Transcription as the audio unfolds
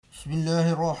بسم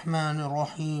الله الرحمن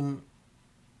الرحيم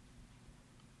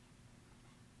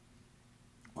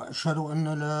وأشهد أن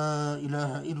لا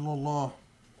إله إلا الله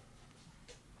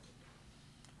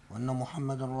وأن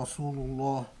محمدا رسول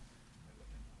الله.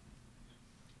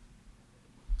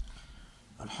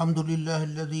 الحمد لله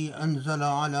الذي أنزل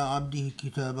على عبده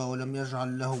كتابا ولم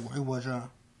يجعل له عوجا.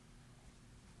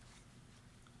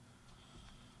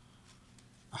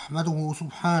 أحمده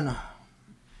سبحانه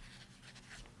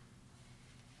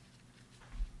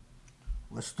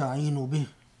واستعين به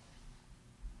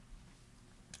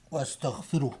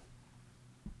وأستغفره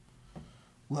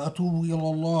وأتوب إلى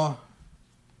الله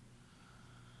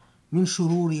من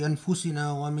شرور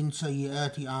أنفسنا ومن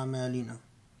سيئات أعمالنا،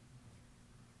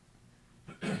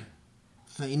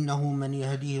 فإنه من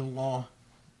يهديه الله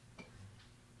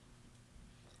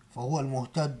فهو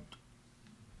المهتد،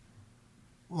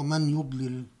 ومن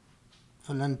يضلل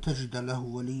فلن تجد له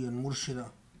وليا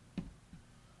مرشدا.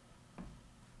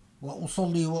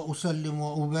 وأصلي وأسلم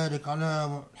وأبارك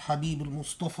على الحبيب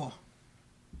المصطفى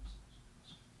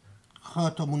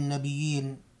خاتم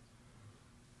النبيين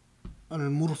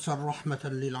المرسل رحمة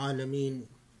للعالمين،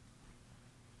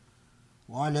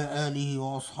 وعلى آله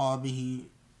وأصحابه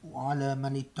وعلى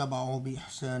من اتبعه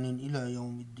بإحسان إلى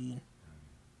يوم الدين.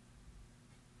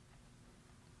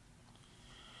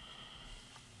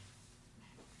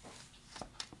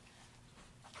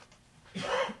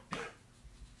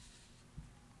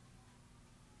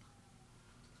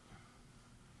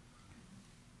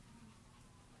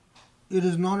 It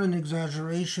is not an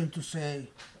exaggeration to say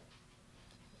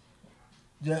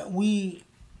that we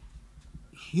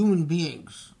human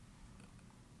beings,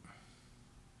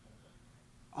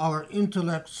 our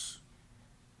intellects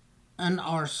and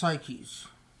our psyches,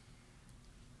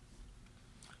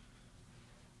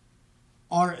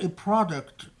 are a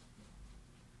product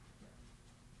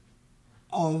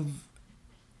of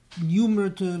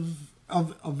numerous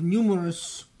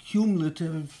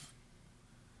cumulative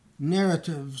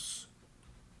narratives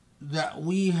that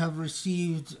we have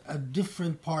received at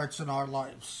different parts in our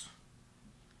lives.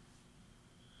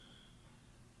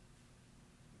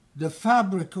 The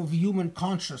fabric of human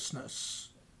consciousness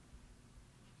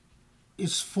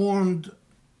is formed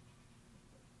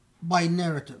by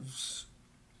narratives.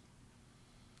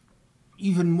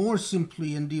 Even more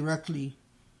simply and directly,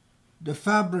 the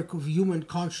fabric of human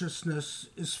consciousness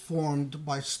is formed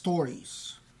by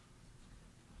stories.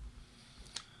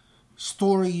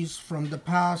 Stories from the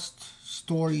past,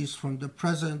 stories from the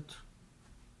present,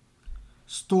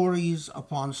 stories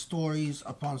upon stories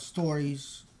upon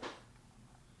stories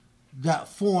that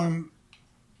form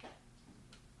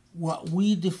what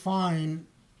we define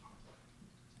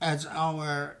as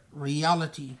our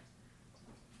reality,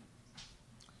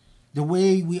 the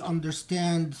way we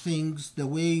understand things, the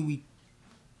way we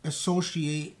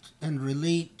associate and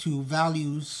relate to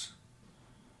values,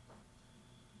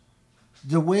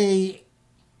 the way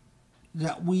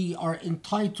that we are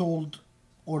entitled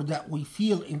or that we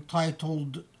feel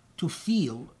entitled to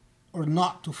feel or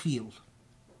not to feel.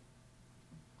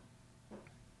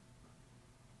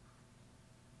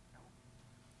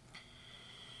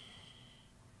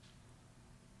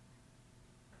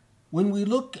 When we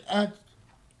look at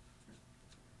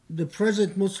the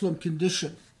present Muslim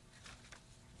condition,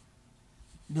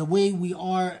 the way we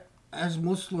are as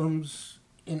Muslims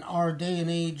in our day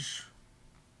and age,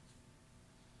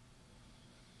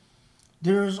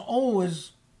 there is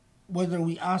always, whether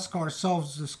we ask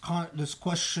ourselves this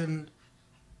question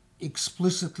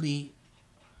explicitly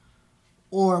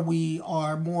or we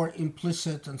are more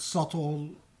implicit and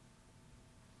subtle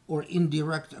or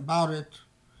indirect about it,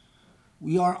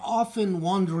 we are often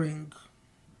wondering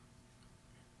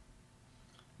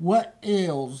what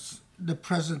ails the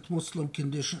present Muslim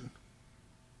condition.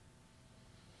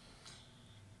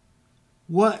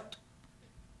 What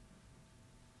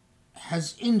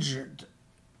has injured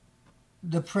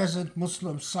the present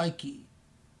Muslim psyche,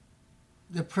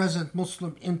 the present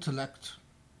Muslim intellect,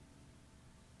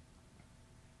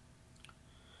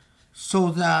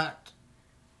 so that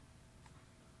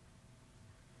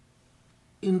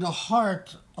in the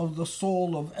heart of the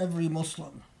soul of every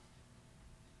Muslim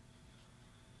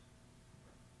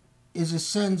is a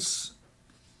sense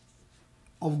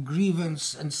of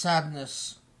grievance and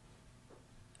sadness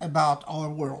about our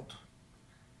world.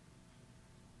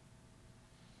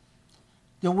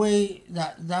 The way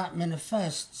that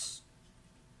manifests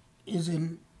is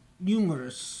in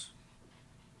numerous,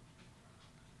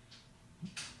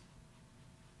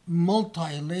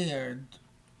 multi-layered,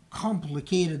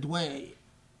 complicated way.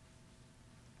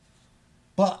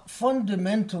 But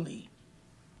fundamentally,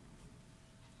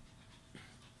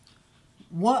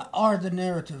 what are the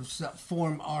narratives that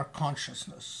form our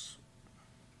consciousness?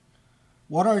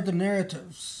 What are the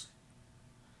narratives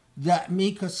that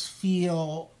make us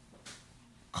feel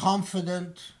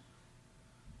confident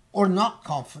or not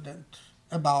confident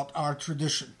about our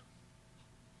tradition?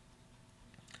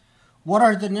 What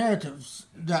are the narratives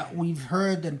that we've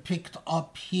heard and picked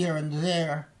up here and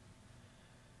there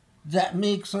that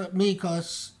make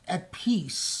us at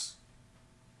peace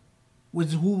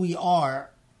with who we are,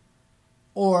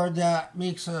 or that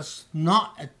makes us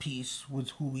not at peace with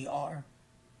who we are?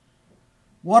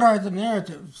 What are the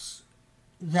narratives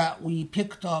that we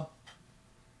picked up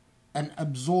and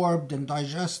absorbed and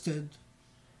digested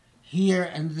here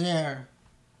and there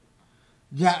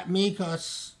that make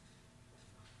us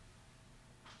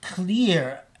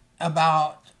clear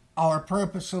about our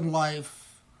purpose in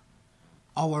life,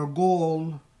 our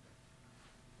goal,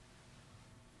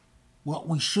 what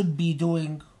we should be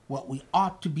doing, what we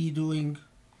ought to be doing,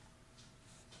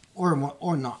 or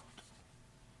not?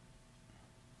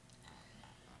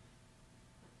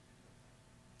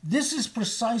 This is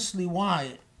precisely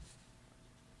why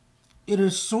it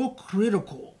is so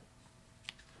critical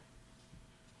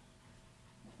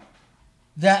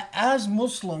that as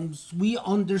Muslims we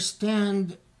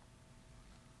understand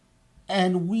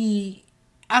and we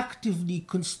actively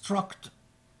construct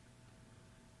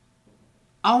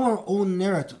our own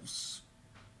narratives.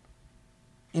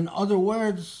 In other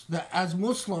words, that as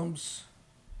Muslims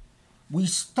we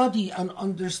study and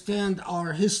understand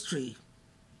our history,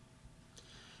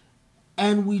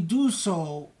 and we do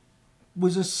so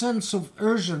with a sense of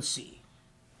urgency,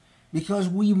 because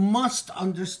we must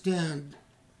understand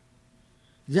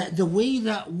that the way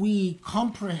that we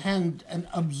comprehend and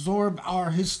absorb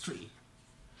our history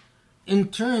in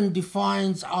turn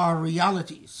defines our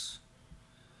realities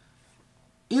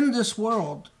in this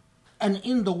world and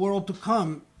in the world to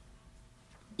come,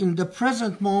 in the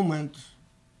present moment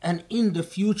and in the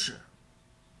future.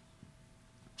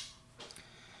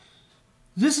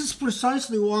 This is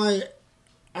precisely why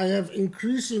I have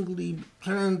increasingly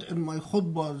turned in my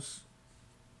khutbahs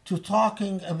to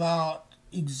talking about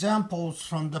examples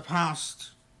from the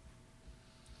past,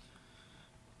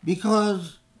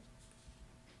 because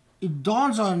it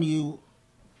dawns on you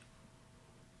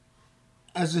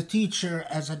as a teacher,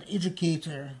 as an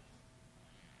educator,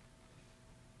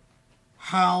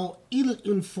 how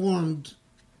ill-informed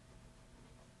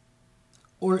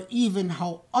or even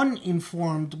how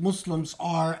uninformed Muslims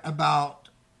are about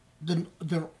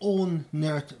their own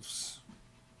narratives.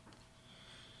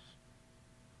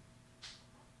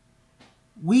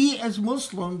 We as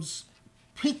Muslims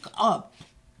pick up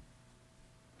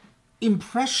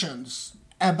impressions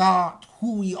about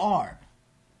who we are.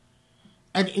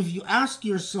 And if you ask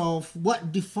yourself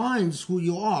what defines who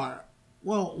you are,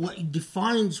 well, what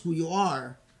defines who you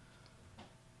are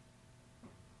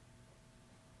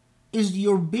is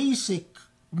your basic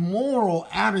moral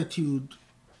attitude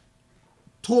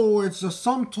towards the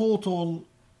sum total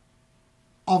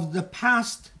of the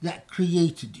past that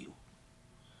created you.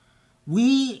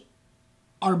 We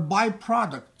are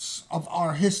byproducts of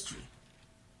our history,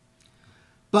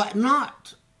 but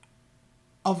not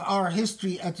of our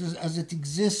history as it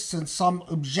exists in some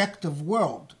objective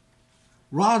world.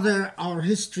 Rather, our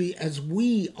history as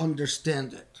we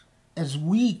understand it, as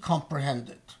we comprehend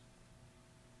it.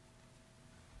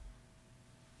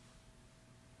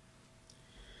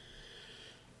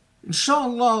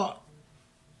 Inshallah,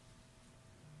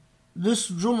 this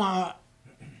Jum'ah,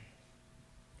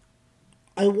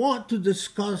 I want to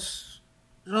discuss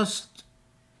just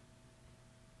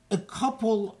a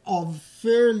couple of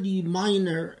fairly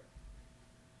minor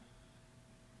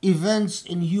events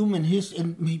in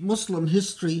in Muslim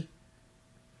history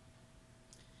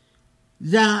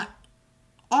that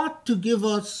ought to give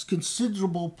us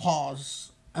considerable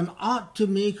pause and ought to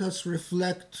make us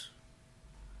reflect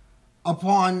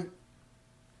upon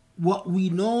what we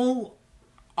know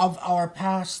of our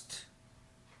past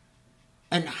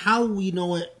and how we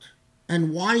know it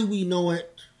and why we know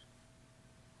it,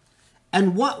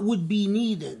 and what would be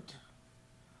needed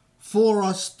for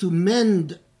us to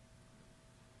mend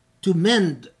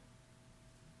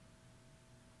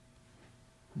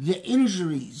the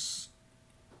injuries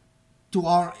to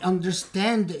our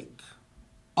understanding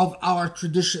of our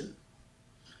tradition,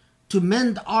 to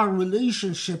mend our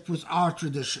relationship with our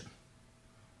tradition.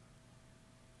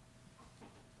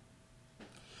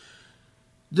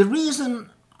 The reason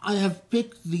I have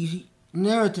picked the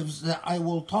narratives that I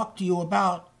will talk to you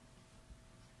about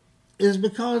is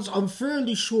because I'm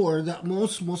fairly sure that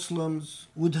most Muslims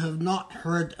would have not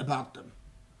heard about them.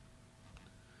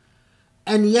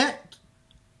 And yet,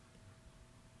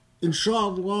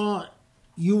 inshallah,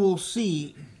 you will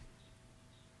see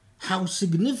how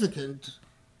significant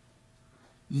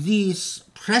these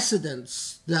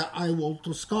precedents that I will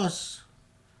discuss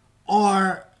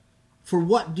are for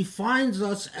what defines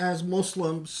us as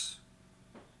Muslims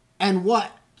and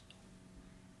what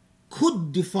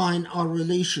could define our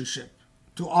relationship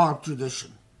to our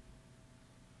tradition.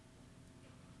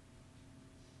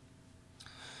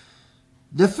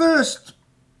 The first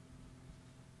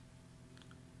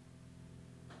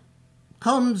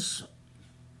comes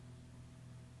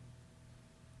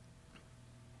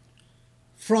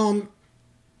from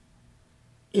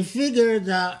a figure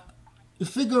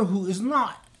who is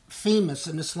not famous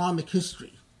in Islamic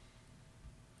history,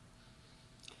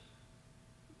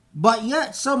 but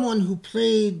yet someone who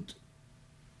played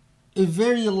a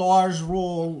very large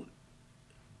role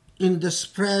in the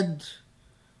spread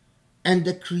and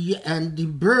the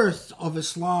birth of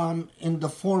Islam in the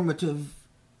formative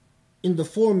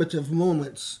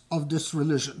moments of this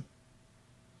religion.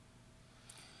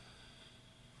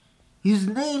 His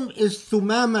name is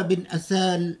Thumama bin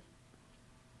Athal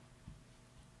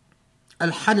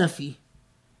al-Hanafi.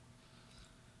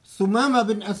 Thumama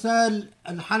bin Athal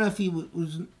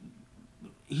al-Hanafi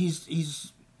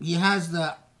he has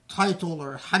the title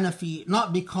or Hanafi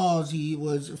not because he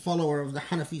was a follower of the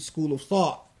Hanafi school of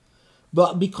thought,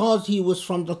 but because he was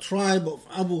from the tribe of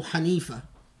Abu Hanifa,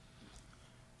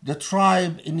 the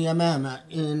tribe in Yamama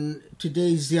in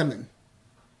today's Yemen.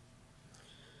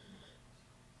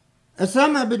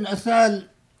 Thumama bin Athal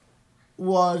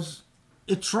was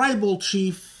a tribal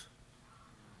chief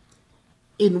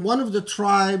in one of the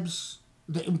tribes,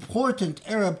 the important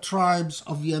Arab tribes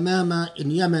of Yamama in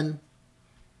Yemen.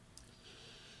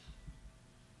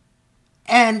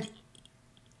 And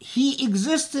he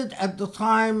existed at the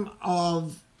time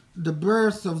of the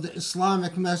birth of the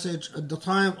Islamic message, at the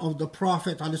time of the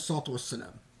Prophet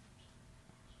ﷺ.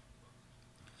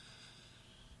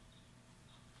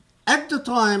 At the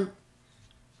time,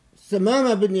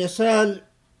 Thumama bin Athal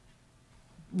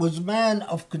was a man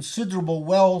of considerable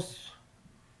wealth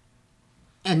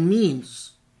and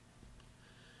means.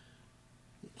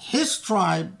 His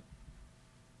tribe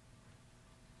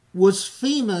was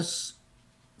famous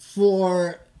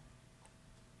for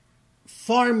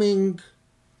farming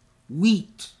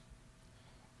wheat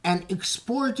and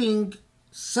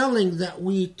selling that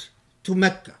wheat to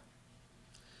Mecca.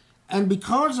 And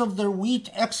because of their wheat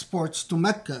exports to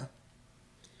Mecca,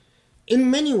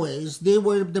 in many ways they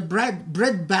were the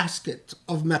bread basket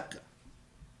of Mecca.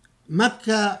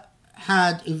 Mecca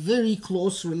had a very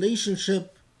close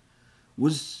relationship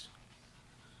with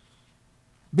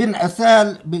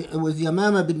Yamama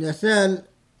bin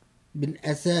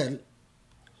Athal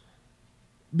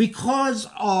because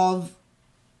of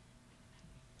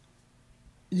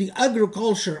the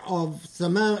agriculture of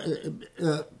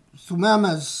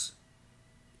Thumama's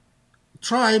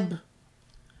tribe,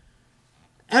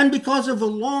 and because of a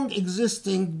long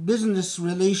existing business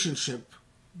relationship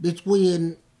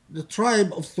between the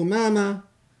tribe of Thumama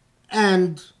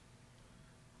and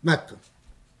Mecca.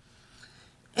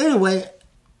 Anyway,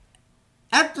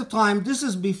 at the time, this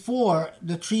is before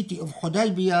the Treaty of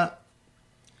Hudaybiyah,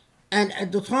 and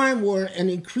at the time were an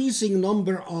increasing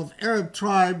number of Arab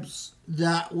tribes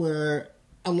that were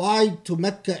allied to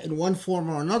Mecca in one form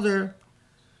or another,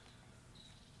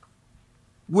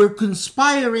 were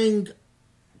conspiring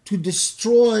to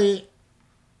destroy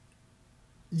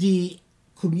the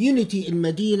community in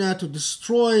Medina, to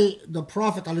destroy the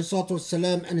Prophet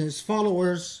ﷺ and his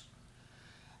followers,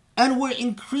 and were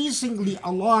increasingly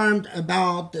alarmed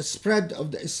about the spread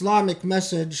of the Islamic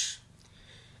message,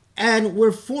 and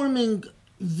were forming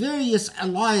various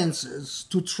alliances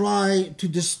to try to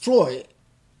destroy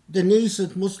the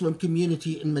nascent Muslim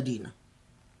community in Medina.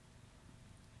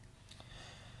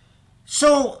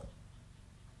 So,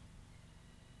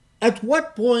 at one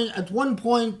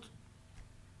point,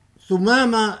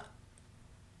 Thumama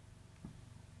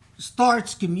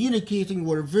starts communicating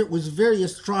with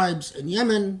various tribes in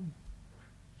Yemen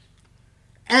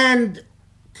and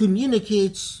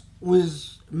communicates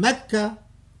with Mecca,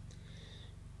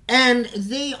 and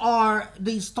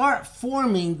they start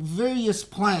forming various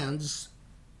plans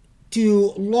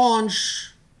to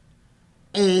launch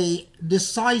a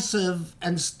decisive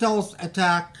and stealth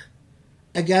attack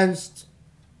against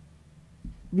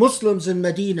Muslims in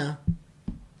Medina,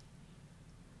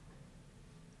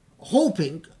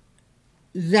 hoping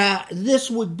that this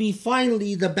would be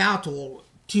finally the battle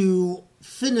to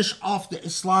finish off the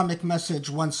Islamic message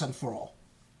once and for all.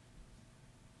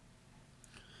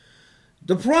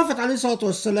 The Prophet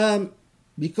ﷺ,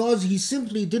 because he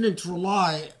simply didn't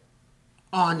rely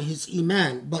on his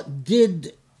iman, but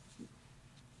did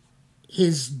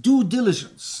his due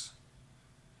diligence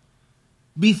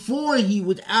before he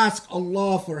would ask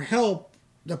Allah for help,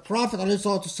 the Prophet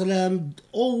ﷺ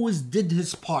always did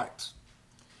his part.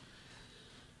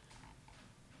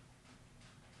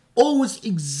 Always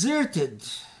exerted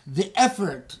the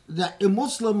effort that a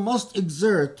Muslim must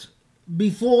exert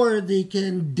before they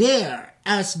can dare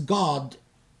ask God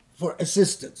for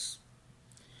assistance.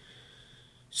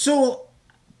 So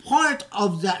part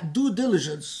of that due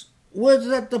diligence was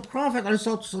that the Prophet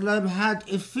ﷺ had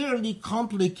a fairly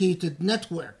complicated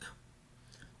network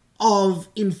of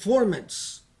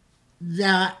informants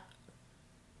that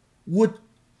would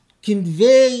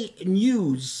convey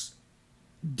news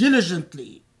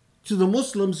diligently to the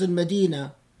Muslims in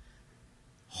Medina,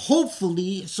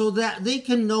 hopefully so that they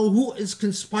can know who is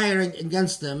conspiring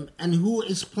against them and who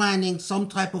is planning some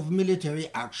type of military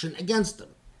action against them.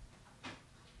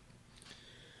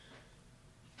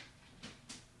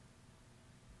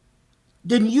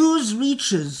 The news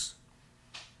reaches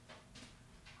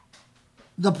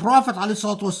the Prophet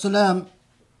ﷺ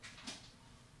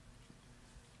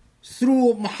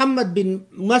through Muhammad bin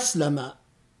Maslama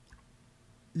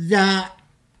that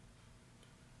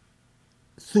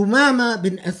Thumama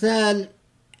bin Athal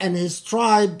and his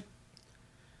tribe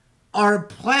are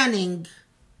planning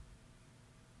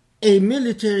a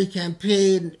military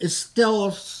campaign, a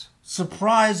stealth,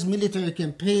 surprise military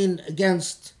campaign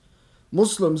against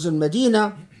Muslims in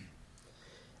Medina.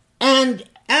 And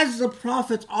as the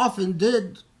Prophet often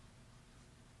did,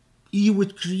 he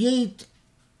would create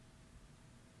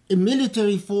a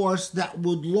military force that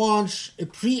would launch a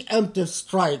preemptive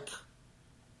strike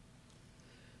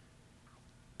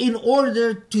in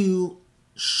order to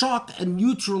shock and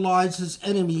neutralize his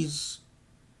enemies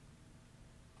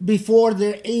before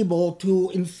they're able to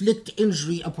inflict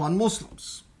injury upon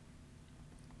Muslims.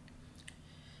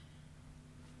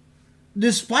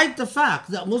 Despite the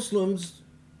fact that Muslims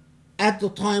at the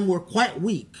time were quite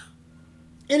weak.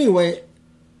 Anyway,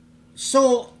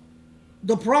 so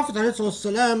the Prophet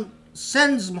ﷺ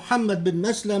sends Muhammad bin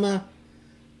Maslama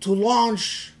to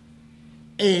launch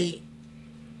a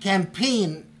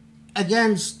campaign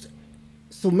against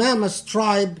Thumama's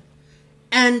tribe,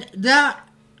 and that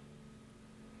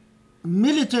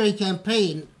military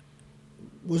campaign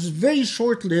was very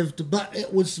short-lived, but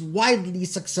it was widely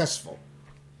successful.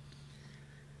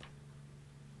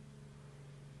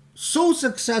 So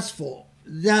successful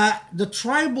that the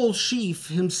tribal chief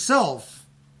himself,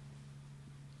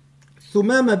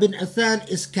 Thumama bin Athal,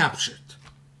 is captured.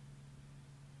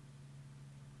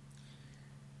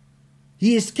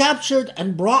 He is captured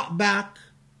and brought back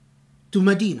to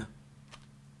Medina.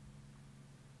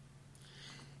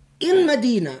 In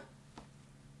Medina,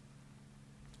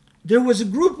 there was a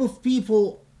group of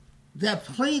people that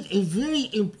played a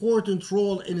very important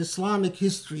role in Islamic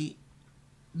history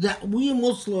that we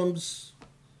Muslims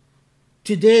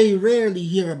today rarely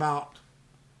hear about.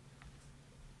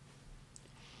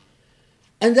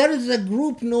 And that is a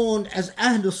group known as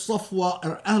Ahl al-Safwa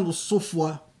or Ahl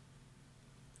al-Sufwa.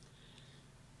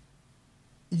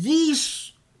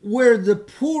 These were the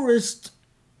poorest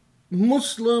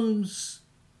Muslim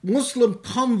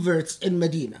converts in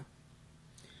Medina.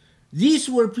 These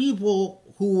were people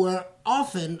who were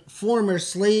often former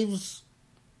slaves,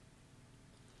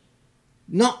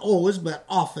 not always, but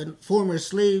often former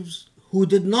slaves who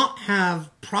did not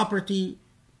have property,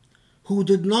 who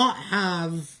did not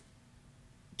have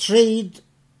trade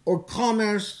or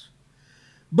commerce,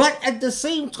 but at the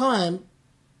same time,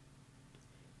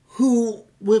 who,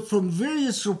 from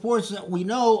various reports that we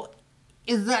know,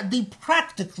 is that they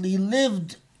practically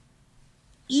lived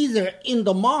either in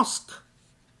the mosque,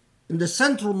 in the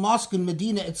central mosque in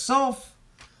Medina itself,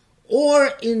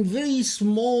 or in very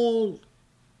small,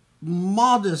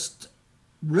 modest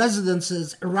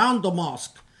residences around the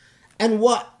mosque. And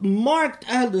what marked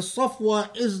Ahl al-Safwa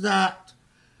is that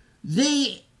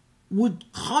they would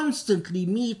constantly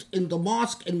meet in the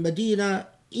mosque in Medina,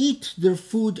 eat their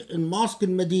food in mosque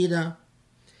in Medina,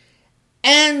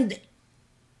 and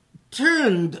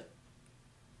turned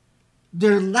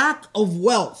their lack of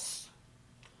wealth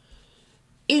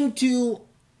into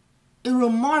a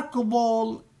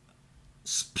remarkable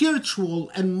spiritual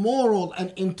and moral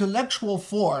and intellectual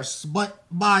force, but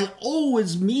by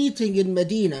always meeting in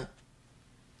Medina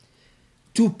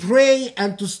to pray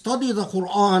and to study the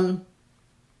Quran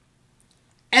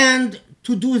and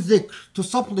to do dhikr, to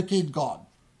supplicate God.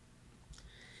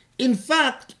 In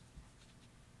fact,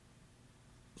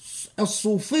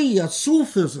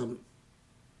 Sufism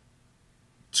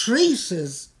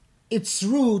traces its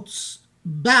roots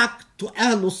back to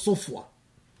Ahl al-Sufwa.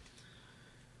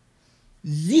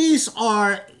 These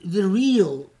are the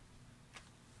real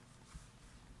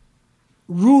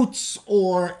roots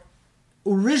or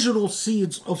original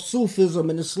seeds of Sufism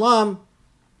in Islam,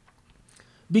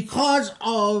 because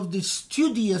of the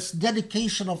studious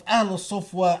dedication of Ahl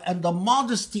Sufwa and the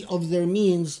modesty of their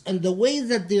means, and the way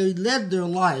that they led their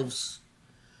lives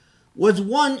was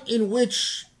one in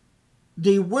which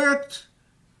they worked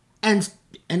and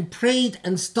prayed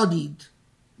and studied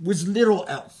with little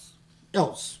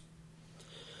else.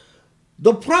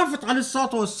 The Prophet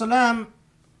ﷺ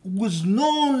was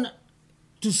known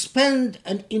to spend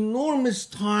an enormous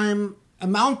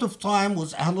amount of time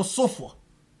with Ahl Sufwa.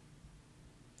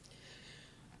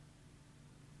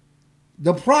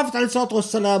 The Prophet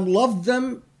ﷺ loved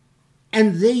them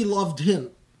and they loved him.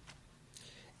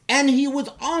 And he would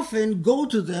often go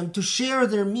to them to share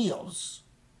their meals.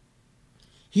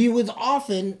 He would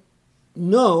often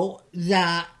know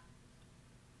that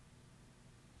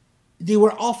they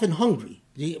were often hungry.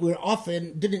 They were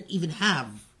often didn't even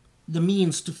have the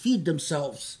means to feed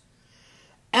themselves.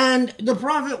 And the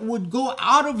Prophet would go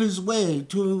out of his way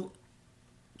to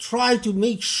try to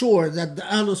make sure that the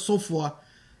Ahl Sufwa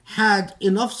had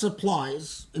enough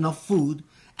supplies, enough food,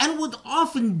 and would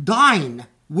often dine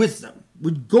with them,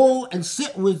 would go and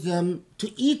sit with them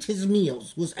to eat his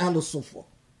meals with Ahl Sufwa.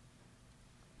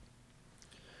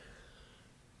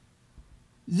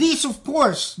 These, of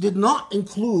course, did not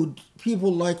include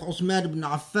people like Uthman ibn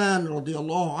Affan,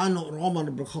 radiallahu anhu, or Umar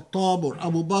ibn Khattab, or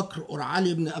Abu Bakr, or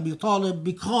Ali ibn Abi Talib,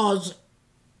 because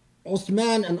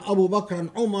Uthman and Abu Bakr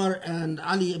and Umar and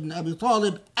Ali ibn Abi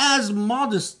Talib, as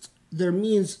modest their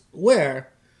means were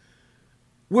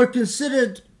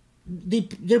considered,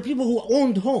 they're people who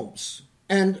owned homes.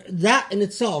 And that in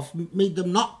itself made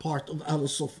them not part of Ahl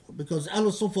Sufwa, because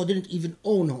Ahl Sufwa didn't even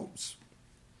own homes.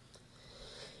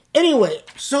 Anyway,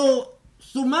 so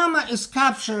Thumama is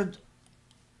captured,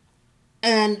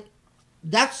 and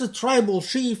that's a tribal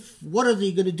chief. What are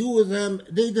they going to do with him?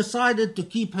 They decided to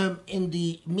keep him in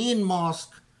the main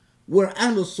mosque where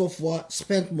Ahl Sufwa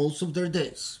spent most of their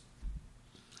days.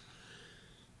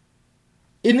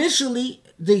 Initially,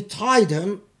 they tied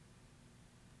him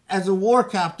as a war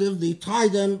captive. They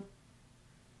tied him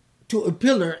to a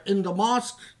pillar in the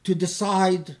mosque to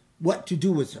decide what to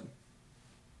do with him.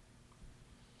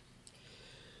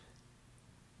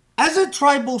 As a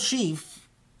tribal chief,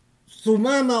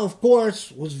 Thumama, of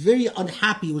course, was very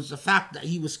unhappy with the fact that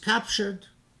he was captured,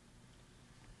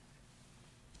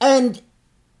 and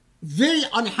very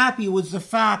unhappy with the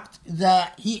fact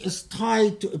that he is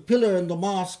tied to a pillar in the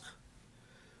mosque.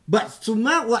 But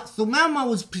what Thumama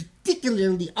was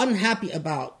particularly unhappy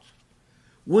about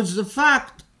was the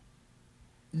fact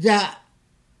that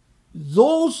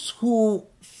those who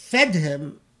fed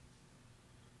him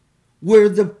were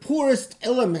the poorest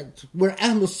element, were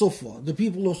Ahl Sufwa, the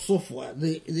people of Sufwa.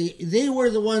 They were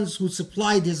the ones who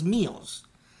supplied his meals.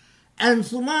 And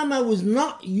Thumama was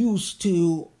not used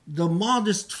to the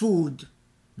modest food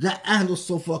that Ahl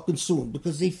Sufwa consumed,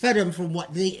 because they fed him from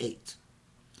what they ate.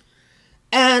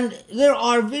 And there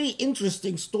are very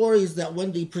interesting stories that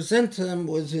when they present him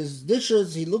with his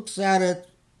dishes, he looks at it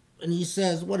and he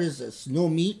says, "What is this? No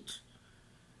meat?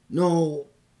 No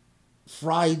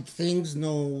fried things,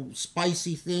 no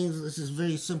spicy things. This is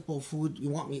very simple food.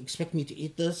 You expect me to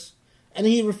eat this?" And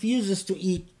he refuses to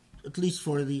eat, at least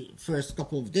for the first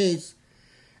couple of days.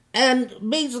 And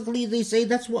basically they say,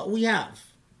 that's what we have.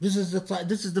 This is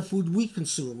the food we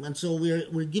consume, and so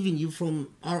we're giving you from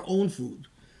our own food.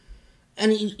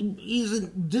 And he's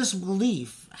in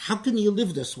disbelief. How can you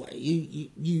live this way?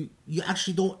 You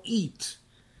actually don't eat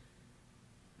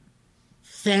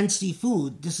fancy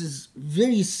food. This is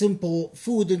very simple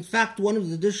food. In fact, one of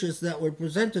the dishes that were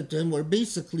presented to him were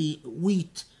basically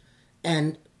wheat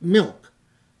and milk,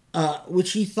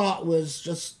 which he thought was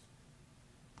just,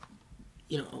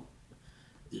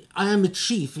 I am a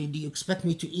chief, and do you expect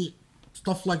me to eat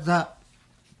stuff like that?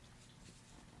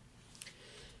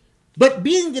 But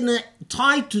being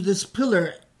tied to this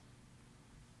pillar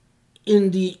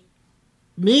in the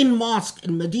main mosque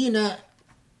in Medina,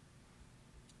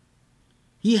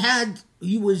 he had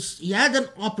an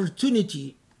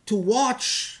opportunity to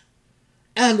watch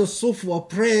Ahl Sufwa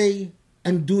pray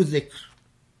and do dhikr.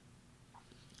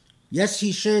 Yes,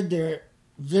 he shared their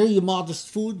very modest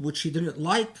food, which he didn't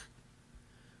like,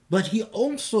 but he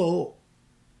also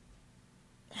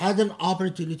had an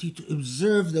opportunity to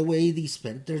observe the way they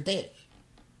spent their day.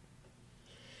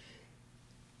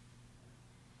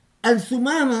 And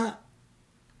Thumama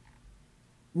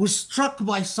was struck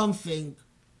by something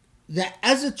that,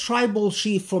 as a tribal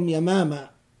chief from Yamama,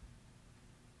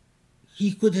 he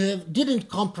didn't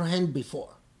comprehend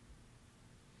before.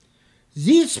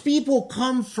 These people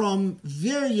come from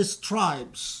various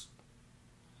tribes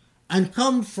and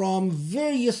come from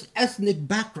various ethnic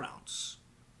backgrounds.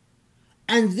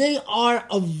 And they are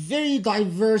of very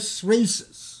diverse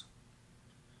races.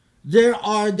 There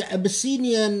are the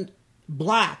Abyssinian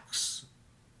blacks.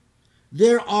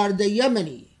 There are the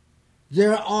Yemeni.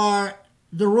 There are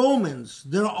the Romans.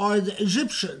 There are the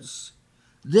Egyptians.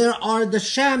 There are the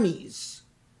Shamis,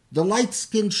 the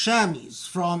light-skinned Shamis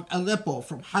from Aleppo,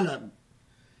 from Halab.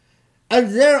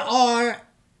 And there are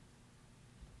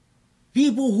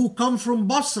people who come from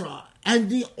Basra, and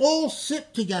they all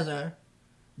sit together,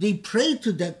 they pray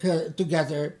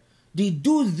together, they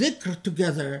do dhikr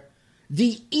together,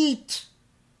 they eat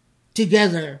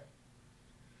together,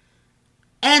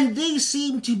 and they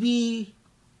seem to be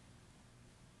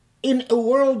in a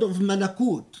world of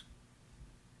malakut.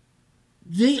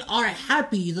 They are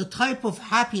happy, the type of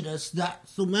happiness that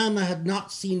Thumama had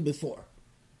not seen before.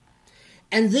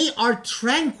 And they are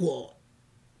tranquil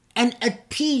and at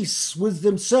peace with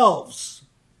themselves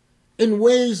in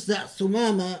ways that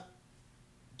Thumama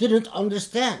didn't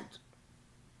understand.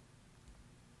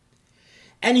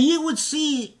 And he would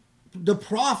see the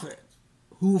Prophet,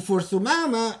 who for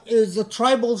Thumama is a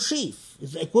tribal chief,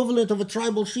 is the equivalent of a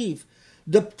tribal chief.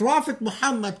 The Prophet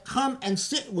Muhammad come and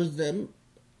sit with them,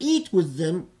 eat with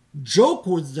them, joke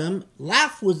with them,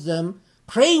 laugh with them,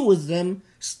 pray with them,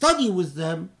 study with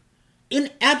them, in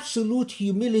absolute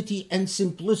humility and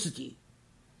simplicity,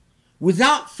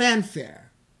 without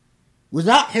fanfare,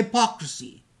 without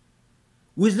hypocrisy,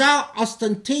 without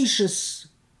ostentatious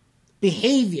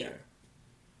behavior.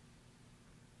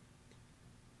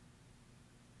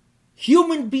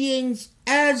 Human beings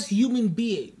as human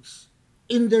beings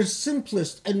in their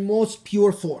simplest and most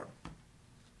pure form.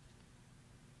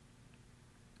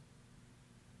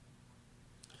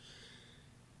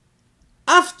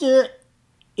 After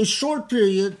a short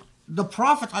period, the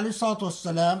Prophet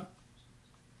ﷺ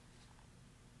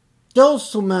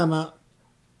tells Thumama,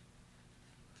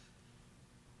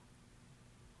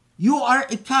 you are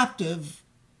a captive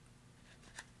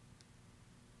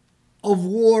of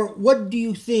war. What do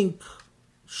you think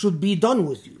should be done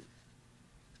with you?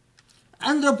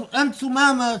 And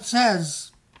Thumama says,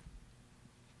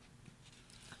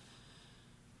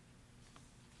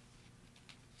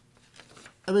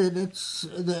 I mean, it's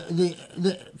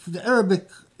the Arabic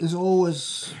is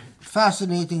always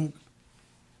fascinating.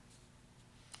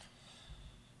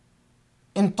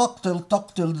 إن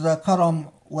تقتل ذا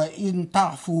كرم وإن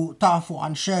تعفو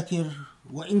عن شاكر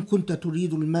وإن كنت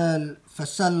تريد المال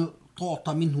فسل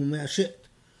تعطى منه ما شئت.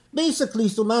 Basically,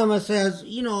 Thumama says,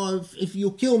 you know, if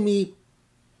you kill me,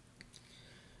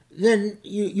 then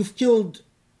you've killed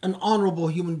an honorable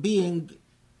human being.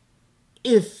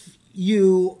 If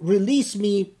you release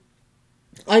me,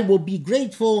 I will be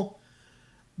grateful.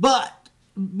 But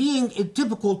being a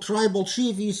typical tribal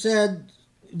chief, he said,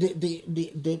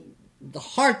 the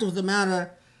heart of the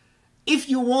matter, if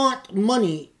you want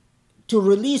money to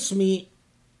release me,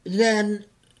 then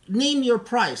name your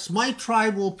price. My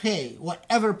tribe will pay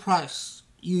whatever price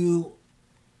you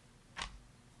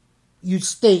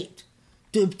state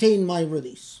to obtain my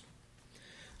release.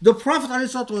 The Prophet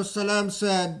ﷺ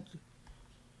said,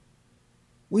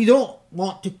 we don't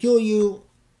want to kill you,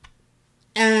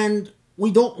 and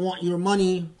we don't want your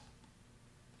money.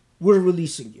 We're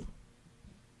releasing you.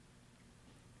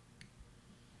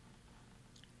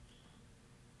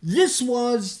 This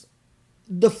was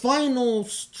the final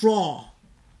straw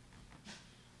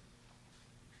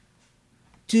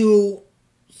to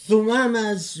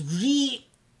Thumama's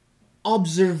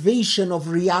re-observation of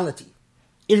reality,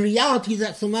 a reality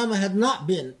that Thumama had not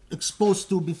been exposed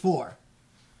to before.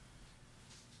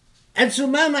 And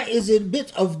Thumama is a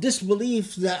bit of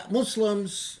disbelief that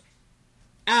Muslims,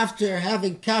 after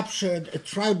having captured a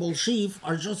tribal chief,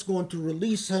 are just going to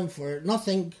release him for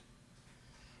nothing.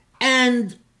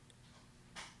 And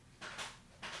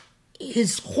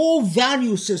his whole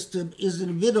value system is in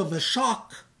a bit of a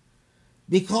shock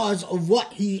because of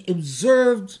what he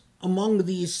observed among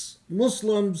these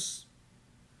Muslims.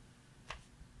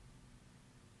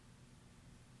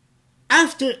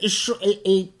 After a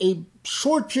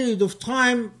short period of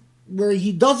time where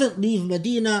he doesn't leave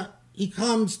Medina, he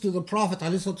comes to the Prophet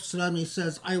ﷺ and he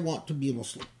says, I want to be a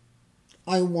Muslim.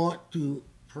 I want to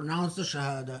pronounce the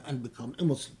Shahada and become a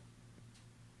Muslim.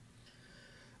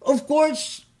 Of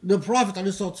course, the Prophet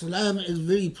ﷺ is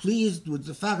very pleased with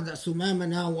the fact that Thumama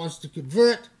now wants to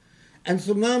convert, and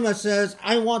Thumama says,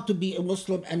 I want to be a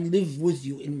Muslim and live with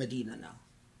you in Medina now.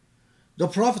 The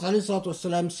Prophet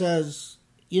ﷺ says,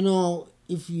 you know,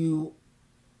 if you're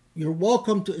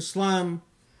welcome to Islam,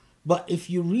 but if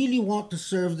you really want to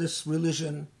serve this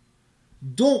religion,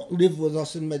 don't live with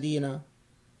us in Medina.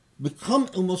 Become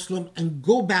a Muslim and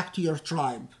go back to your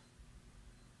tribe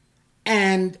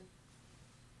and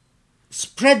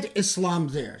spread Islam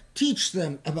there. Teach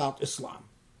them about Islam.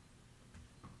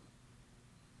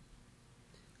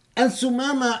 And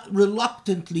Sumama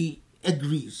reluctantly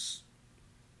agrees.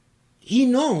 He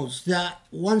knows that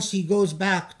once he goes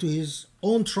back to his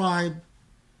own tribe,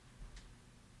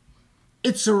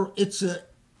 it's a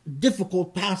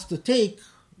difficult path to take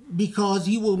because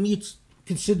he will meet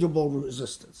considerable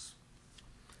resistance.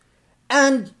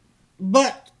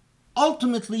 But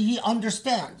ultimately he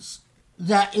understands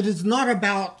that it is not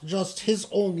about just his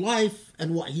own life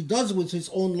and what he does with his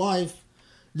own life,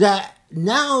 that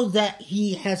now that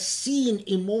he has seen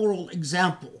a moral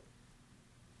example,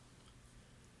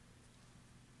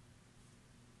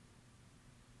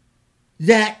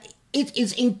 that it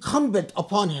is incumbent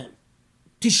upon him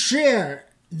to share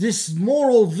this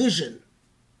moral vision,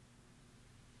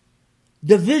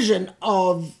 the vision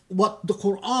of what the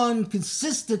Quran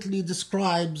consistently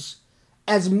describes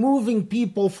as moving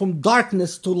people from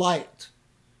darkness to light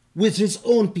with his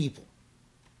own people.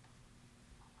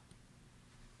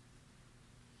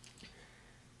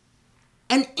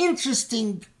 An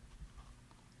interesting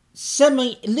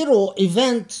little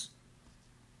event,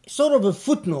 sort of a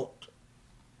footnote.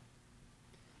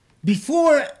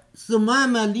 Before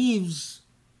Thumama leaves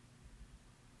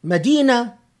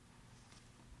Medina,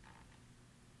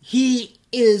 he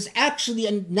is actually,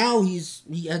 and now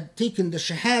he had taken the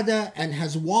Shahada and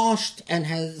has washed and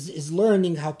is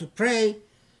learning how to pray.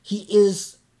 He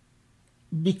is,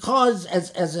 because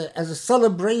as a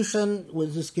celebration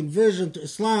with his conversion to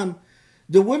Islam,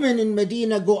 the women in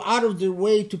Medina go out of their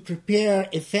way to prepare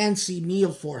a fancy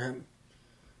meal for him.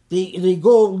 They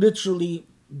go literally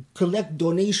collect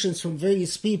donations from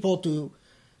various people to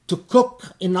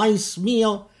cook a nice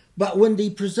meal, but when they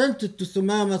present it to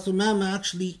Thumama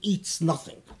actually eats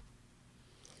nothing.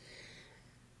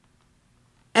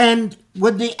 And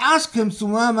when they ask him,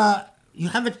 Thumama, you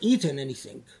haven't eaten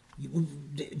anything.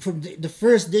 From the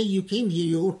first day you came here,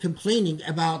 you were complaining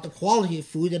about the quality of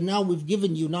food, and now we've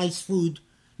given you nice food,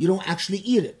 you don't actually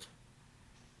eat it.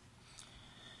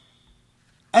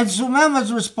 And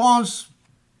Thumama's response,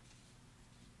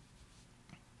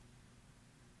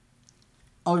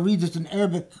 I'll read it in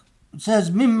Arabic. It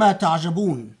says, مما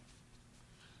تعجبون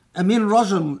أمن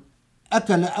رجل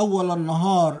أكل أول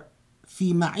النهار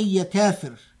في معي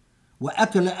كافر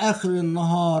وأكل آخر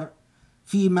النهار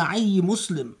في معي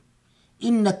مسلم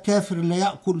إن الكافر لا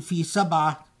يأكل في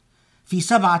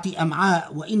سبعة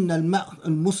أمعاء وإن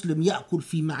المسلم يأكل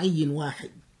في معي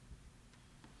واحد.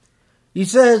 He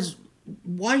says,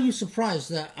 why are you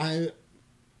surprised that I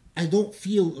don't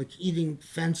feel like eating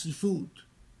fancy food?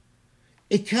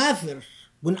 A kafir,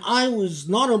 when I was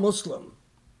not a Muslim,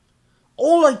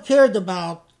 all I cared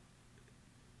about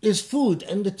is food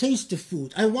and the taste of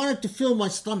food. I wanted to fill my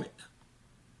stomach.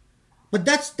 But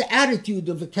that's the attitude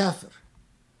of a kafir.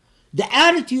 The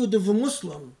attitude of a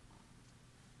Muslim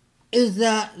is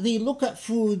that they look at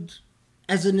food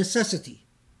as a necessity,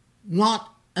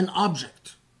 not an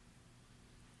object.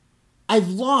 I've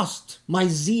lost my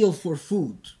zeal for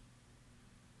food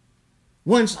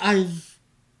once I've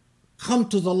come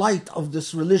to the light of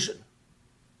this religion.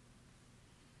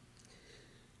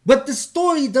 But the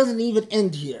story doesn't even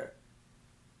end here.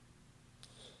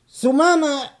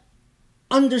 Thumama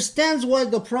understands why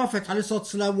the Prophet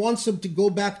ﷺ wants him to go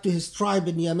back to his tribe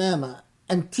in Yamama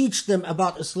and teach them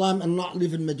about Islam and not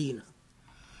live in Medina.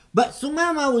 But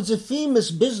Thumama was a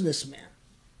famous businessman,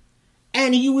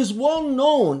 and he was well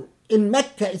known in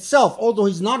Mecca itself, although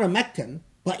he's not a Meccan,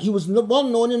 but he was well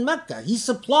known in Mecca. He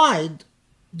supplied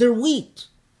their wheat.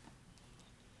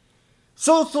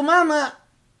 So Thumama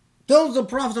tells the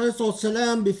Prophet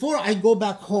ﷺ, before I go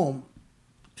back home,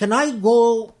 can I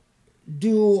go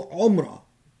do Umrah?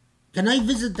 Can I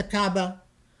visit the Kaaba?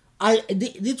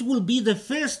 This will be the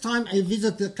first time I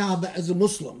visit the Kaaba as a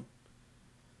Muslim,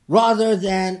 rather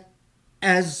than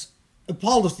as a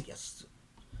polytheist.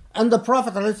 And the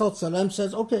Prophet ﷺ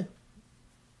says, okay,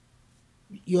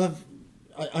 I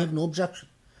have no objection.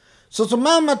 So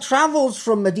Thumama travels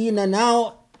from Medina,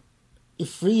 now a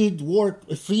freed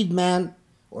man,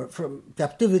 or from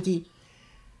captivity.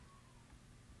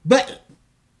 But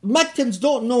Meccans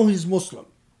don't know he's Muslim.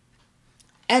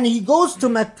 And he goes to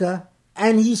Mecca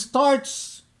and he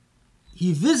visits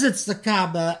the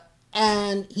Kaaba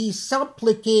and he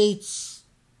supplicates.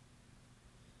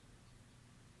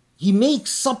 He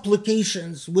makes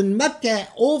supplications. When Mecca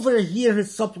overhear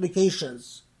his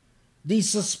supplications, they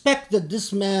suspect that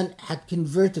this man had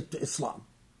converted to Islam.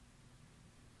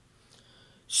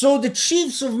 So the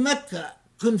chiefs of Mecca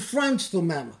confront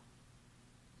Thumama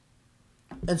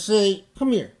and say,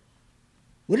 come here,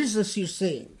 what is this you're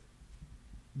saying?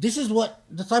 This is what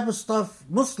the type of stuff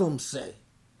Muslims say.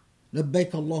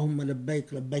 لبيك اللهم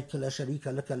لبيك لبيك لا شريك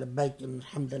لك لبيك إن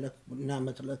الحمد لك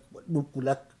والنعمة لك والملك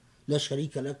لك لا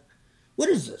شريك لك. What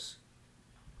is this?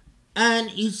 And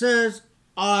he says,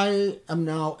 I am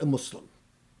now a Muslim.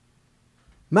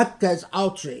 Mecca is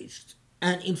outraged,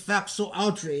 and in fact so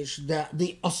outraged that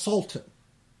they assault him.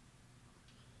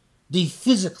 They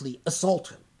physically assault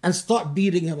him and start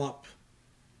beating him up.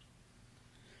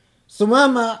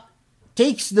 Thumama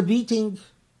takes the beating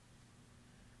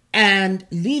and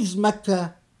leaves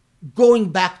Mecca, going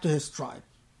back to his tribe.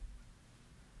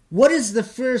 What is the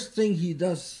first thing he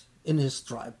does in his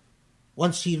tribe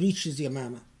once he reaches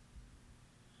Yamama?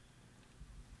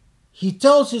 He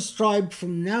tells his tribe,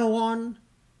 from now on,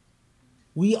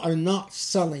 we are not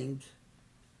selling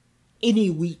any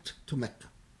wheat to Mecca.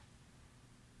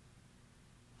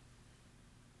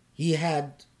 He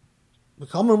had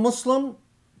become a Muslim,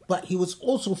 but he was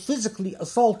also physically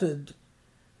assaulted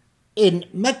in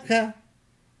Mecca,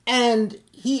 and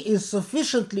he is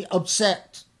sufficiently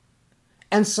upset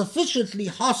and sufficiently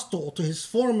hostile to his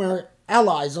former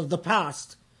allies of the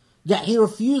past that he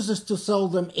refuses to sell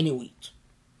them any wheat.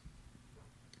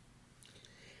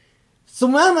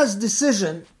 Thumama's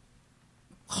decision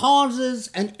causes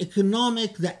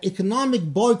the economic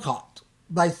boycott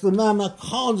by Thumama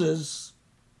causes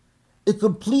a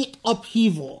complete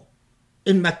upheaval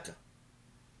in Mecca.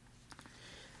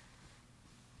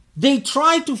 They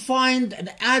try to find an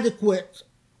adequate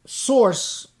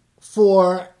source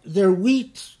for their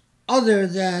wheat other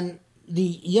than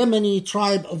the Yemeni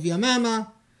tribe of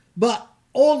Yamama, but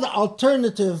all the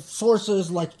alternative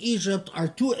sources like Egypt are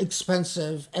too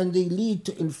expensive and they lead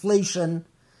to inflation,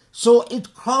 so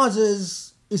it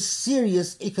causes a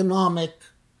serious economic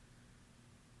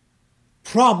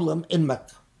problem in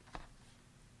Mecca.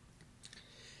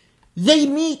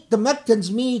 The Meccans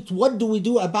meet, what do we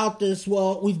do about this?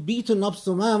 Well, we've beaten up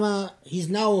Thumama, he's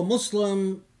now a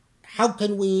Muslim, how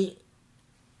can we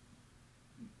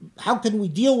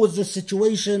deal with this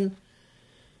situation?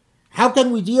 How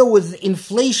can we deal with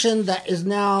inflation that is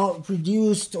now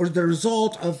produced or the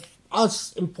result of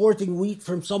us importing wheat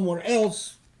from somewhere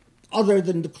else other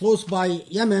than the close by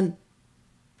Yemen?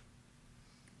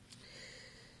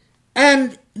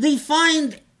 And they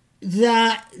find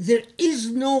that there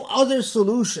is no other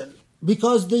solution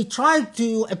because they tried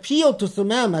to appeal to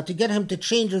Thumama to get him to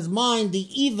change his mind. They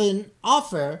even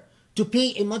offer to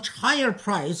pay a much higher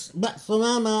price, but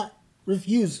Thumama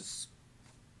refuses.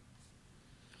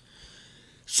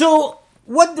 So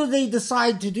what do they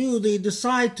decide to do? They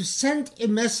decide to send a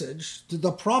message to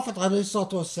the Prophet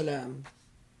ﷺ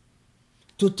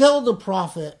to tell the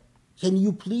Prophet, can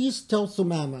you please tell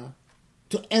Thumama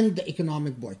to end the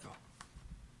economic boycott?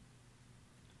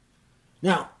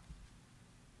 Now,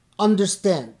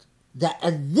 understand that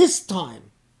at this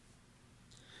time,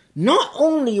 not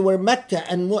only were Mecca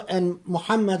and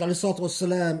Muhammad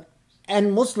ﷺ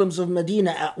and Muslims of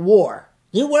Medina at war,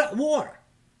 they were at war.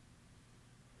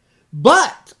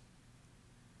 But,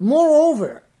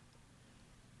 moreover,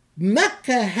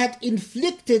 Mecca had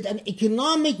inflicted an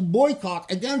economic boycott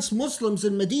against Muslims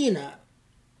in Medina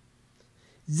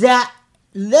that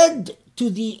led to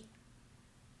the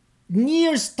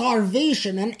near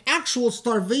starvation and actual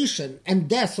starvation and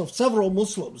death of several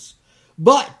Muslims,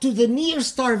 but to the near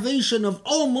starvation of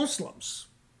all Muslims.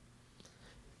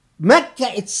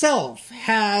 Mecca itself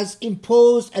has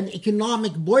imposed an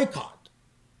economic boycott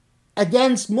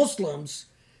against Muslims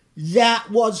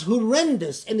that was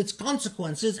horrendous in its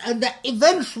consequences and that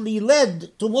eventually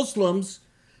led to Muslims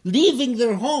leaving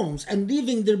their homes and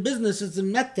leaving their businesses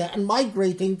in Mecca and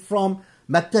migrating from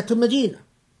Mecca to Medina.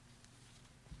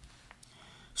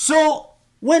 So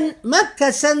when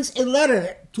Mecca sends a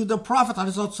letter to the Prophet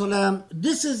ﷺ,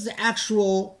 this is the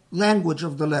actual language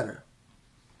of the letter.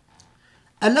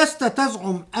 أَلَسْتَ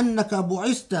تَزْعُمْ أَنَّكَ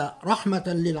بُعِثْتَ رَحْمَةً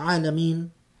لِلْعَالَمِينَ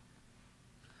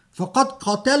فقد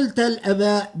قتلت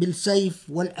الآباء بالسيف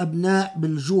والأبناء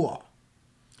بالجوع.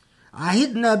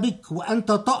 عهدنا بك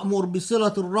وأنت تأمر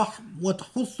بصلة الرحم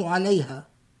وتحث عليها،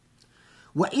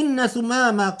 وإن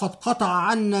ثمامة قد قطع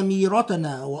عنا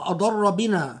ميرتنا وأضر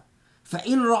بنا،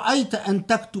 فإن رأيت أن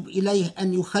تكتب إليه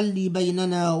أن يخلي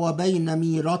بيننا وبين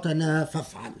ميرتنا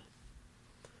فافعل.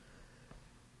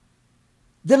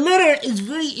 The letter is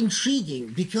very intriguing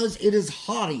because it is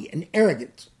haughty and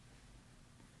arrogant.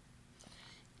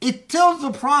 It tells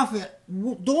the Prophet,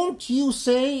 don't you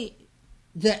say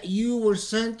that you were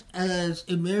sent as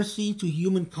a mercy to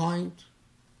humankind?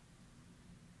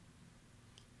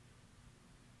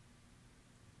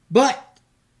 But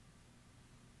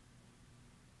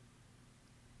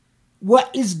what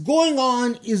is going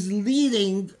on is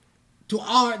leading to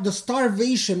the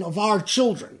starvation of our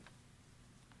children.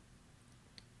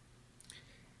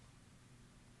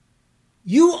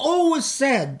 You always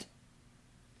said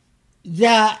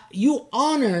that you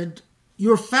honored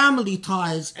your family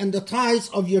ties and the ties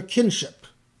of your kinship.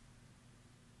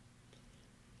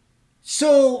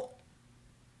 So,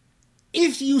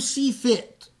 if you see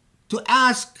fit to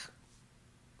ask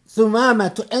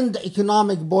Thumama to end the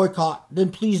economic boycott, then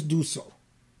please do so.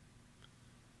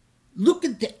 Look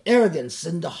at the arrogance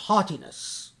and the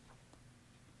haughtiness.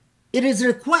 It is a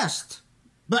request,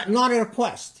 but not a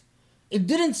request. It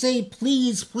didn't say,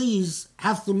 please, please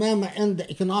have Thumama end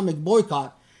the economic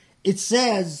boycott. It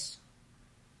says,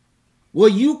 well,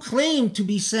 you claim to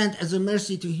be sent as a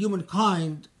mercy to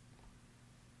humankind.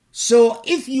 So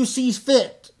if you see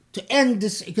fit to end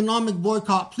this economic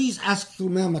boycott, please ask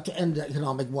Thumama to end the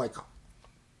economic boycott.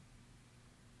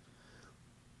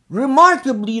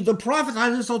 Remarkably, the Prophet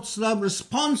ﷺ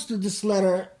responds to this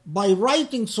letter by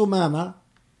writing Thumama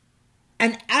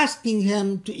and asking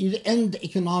him to end the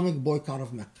economic boycott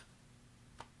of Mecca,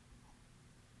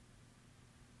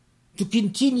 to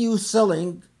continue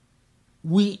selling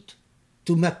wheat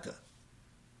to Mecca.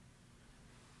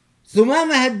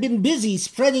 Thumama had been busy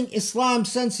spreading Islam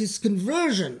since his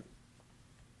conversion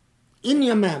in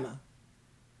Yamama.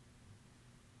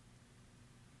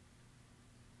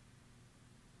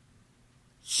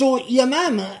 So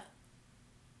Yamama,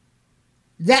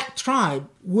 that tribe,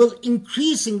 will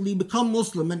increasingly become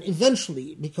Muslim and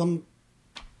eventually become,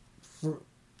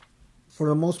 for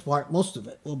the most part, most of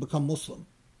it will become Muslim.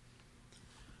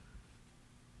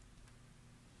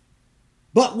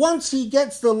 But once he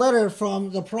gets the letter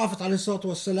from the Prophet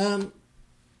ﷺ,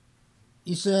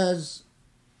 he says,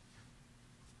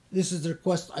 this is the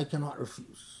request I cannot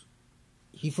refuse.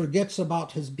 He forgets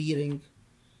about his beating.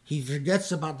 He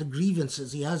forgets about the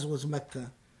grievances he has with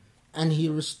Mecca. And he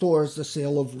restores the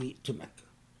sale of wheat to Mecca.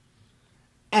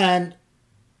 And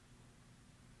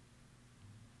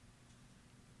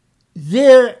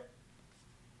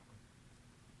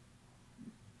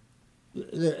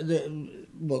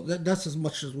that's as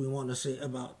much as we want to say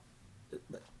about it.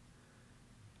 But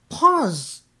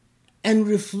pause and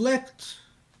reflect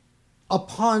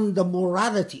upon the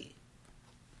morality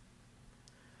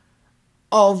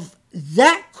of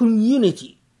that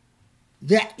community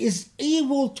that is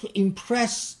able to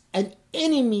impress an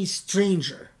enemy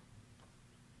stranger.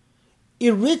 A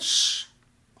rich,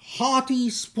 haughty,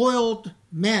 spoiled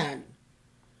man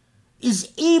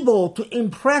is able to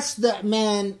impress that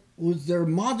man with their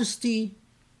modesty,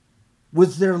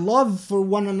 with their love for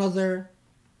one another,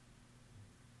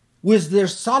 with their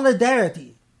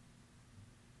solidarity,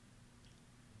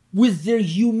 with their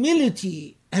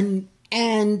humility and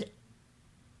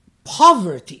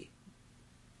poverty.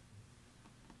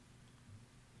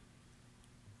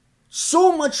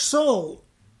 So much so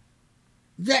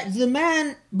that the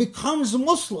man becomes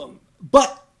Muslim,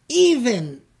 but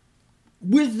even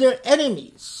with their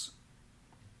enemies,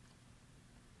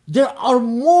 there are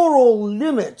moral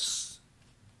limits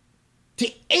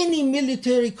to any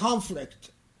military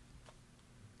conflict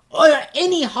or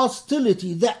any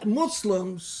hostility that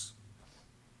Muslims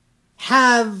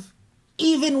have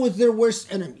even with their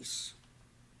worst enemies.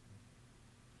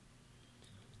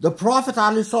 The Prophet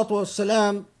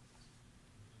ﷺ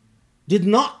did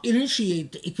not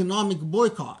initiate the economic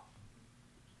boycott,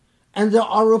 and there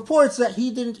are reports that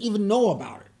he didn't even know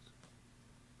about it.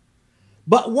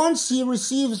 But once he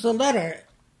receives the letter,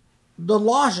 the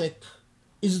logic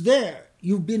is there.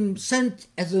 You've been sent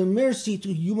as a mercy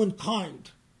to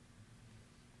humankind.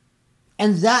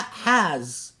 And that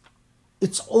has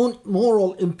its own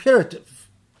moral imperative.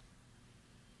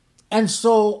 And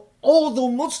so, although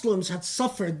Muslims had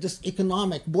suffered this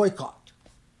economic boycott,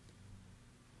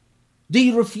 they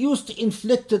refused to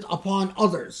inflict it upon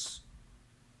others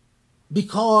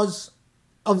because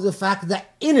of the fact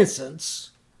that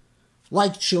innocents,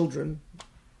 like children,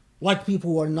 like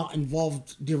people who are not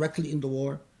involved directly in the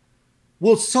war,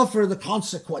 will suffer the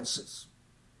consequences.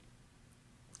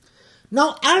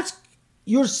 Now ask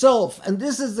yourself, and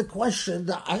this is the question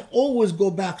that I always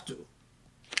go back to.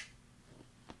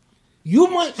 You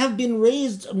might have been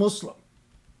raised a Muslim,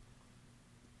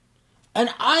 and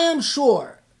I am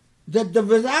sure that the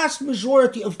vast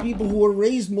majority of people who were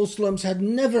raised Muslims had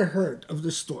never heard of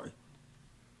this story.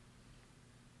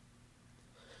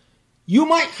 You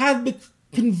might have been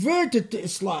converted to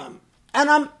Islam, and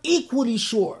I'm equally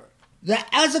sure that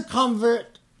as a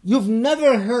convert, you've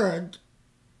never heard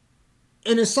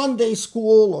in a Sunday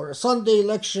school or a Sunday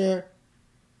lecture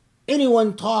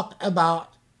anyone talk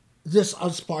about this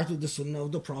as part of the Sunnah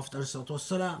of the Prophet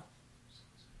ﷺ.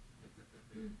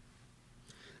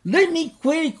 Let me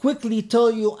very quickly tell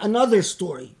you another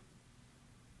story.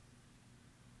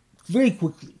 Very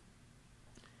quickly.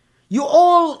 You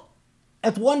all,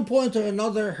 at one point or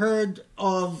another, heard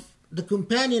of the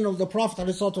companion of the Prophet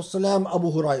ﷺ,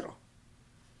 Abu Hurairah.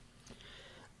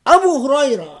 Abu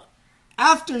Hurairah,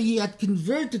 after he had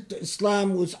converted to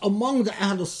Islam, was among the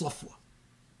Ahl al-Safwa.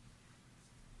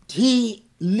 He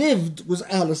lived with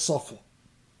Ahl al-Safwa.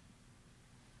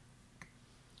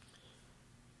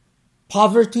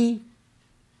 Poverty,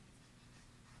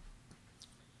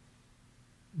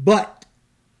 but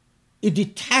a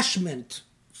detachment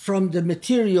from the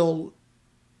material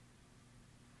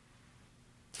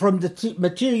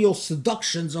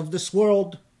seductions of this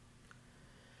world.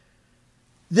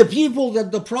 The people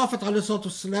that the Prophet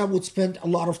ﷺ would spend a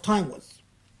lot of time with.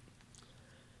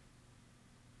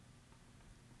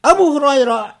 Abu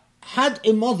Hurairah had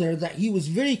a mother that he was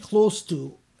very close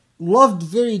to, loved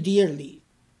very dearly,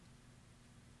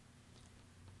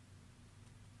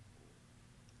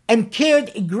 and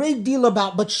cared a great deal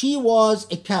about, but she was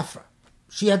a kafir.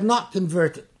 She had not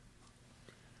converted.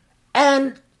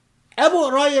 And Abu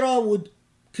Hurairah would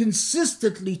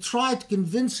consistently try to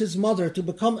convince his mother to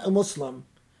become a Muslim.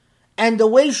 And the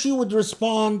way she would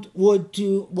respond was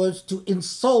to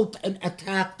insult and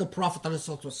attack the Prophet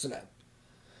ﷺ.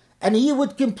 And he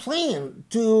would complain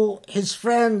to his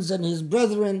friends and his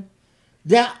brethren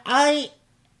that I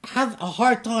have a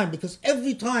hard time because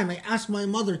every time I ask my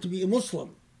mother to be a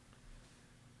Muslim,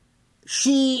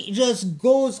 she just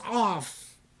goes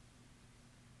off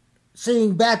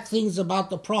saying bad things about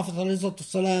the Prophet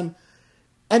ﷺ,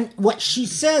 and what she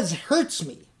says hurts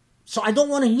me, so I don't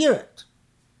want to hear it.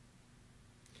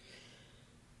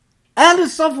 Ahl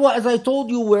Safwa, as I told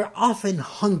you, were often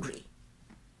hungry,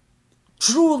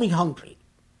 truly hungry.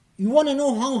 You want to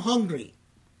know how hungry?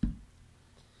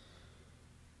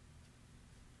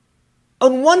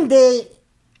 On one day,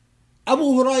 Abu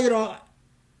Hurairah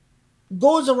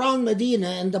goes around Medina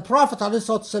and the Prophet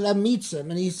ﷺ meets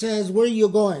him and he says, "Where are you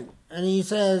going?" And he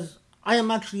says, "I am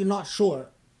actually not sure.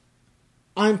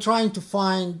 I'm trying to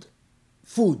find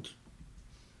food."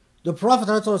 The Prophet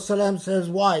ﷺ says,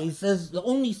 "Why?" He says, "The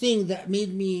only thing that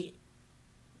made me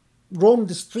roam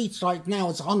the streets right now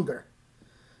is hunger."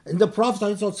 And the Prophet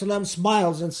ﷺ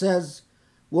smiles and says,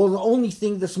 "Well, the only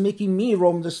thing that's making me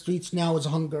roam the streets now is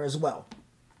hunger as well."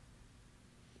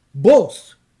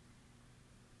 Both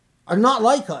are not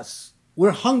like us.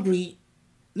 We're hungry,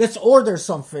 let's order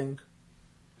something.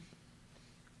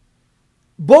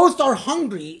 Both are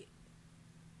hungry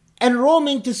and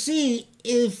roaming to see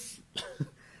if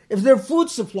there are food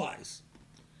supplies.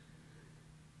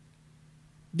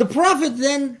 The Prophet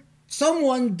then,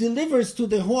 someone delivers to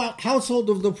the household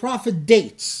of the Prophet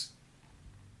dates.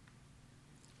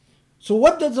 So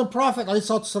what does the Prophet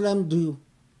ﷺ do?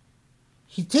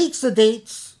 He takes the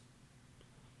dates,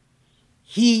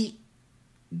 he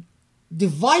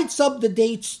divides up the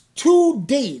dates, 2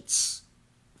 dates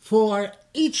for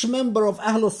each member of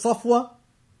Ahl Safwa,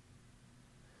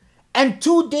 and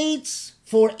 2 dates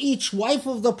for each wife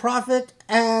of the Prophet,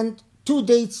 and 2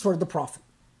 dates for the Prophet.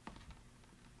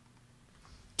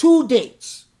 2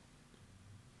 dates.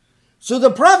 So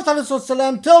the Prophet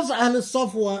ﷺ tells Ahl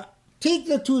Safwa, take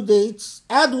the 2 dates,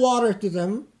 add water to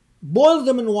them, boil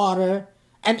them in water,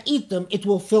 and eat them. It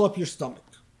will fill up your stomach.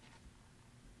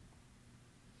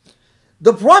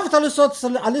 The Prophet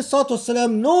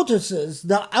ﷺ notices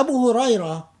that Abu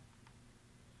Hurairah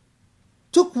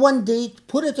took 1 date,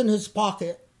 put it in his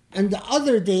pocket, and the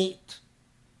other date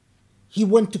he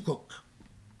went to cook.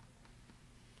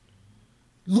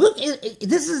 Look,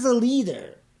 this is a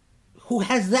leader who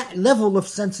has that level of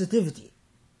sensitivity.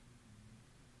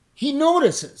 He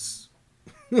notices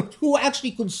who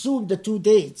actually consumed the 2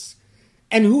 dates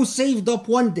and who saved up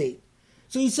 1 date.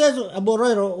 So he says, Abu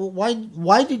Hurairah,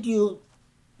 why did you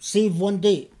save 1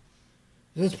 date?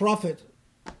 He says, Prophet,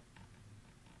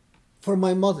 for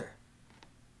my mother.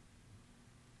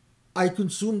 I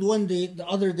consumed 1 date, the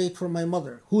other date for my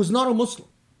mother, who is not a Muslim.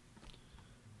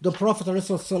 The Prophet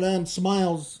ﷺ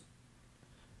smiles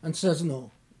and says,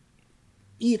 no,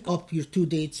 eat up your 2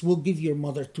 dates, we'll give your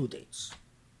mother 2 dates.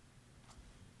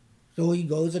 So he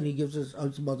goes and he gives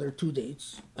his mother 2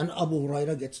 dates, and Abu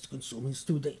Hurairah gets to consume his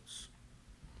 2 dates.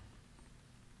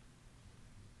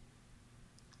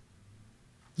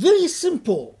 Very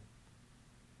simple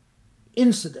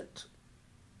incident.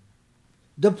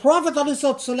 The Prophet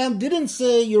ﷺ didn't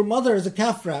say, your mother is a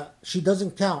kafra, she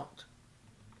doesn't count.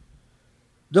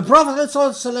 The Prophet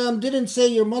ﷺ didn't say,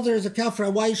 your mother is a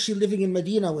kafra, why is she living in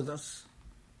Medina with us?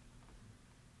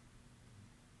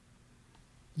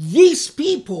 These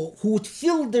people who would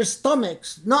fill their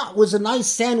stomachs not with a nice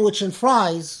sandwich and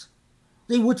fries,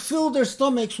 they would fill their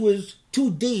stomachs with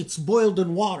 2 dates boiled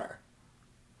in water.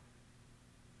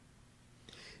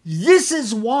 This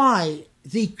is why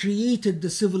they created the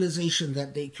civilization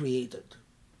that they created.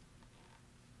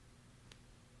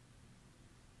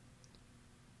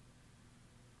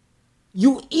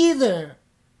 You either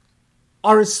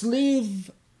are a slave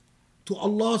to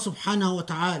Allah subhanahu wa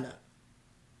ta'ala.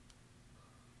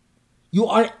 You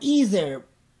are either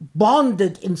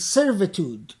bonded in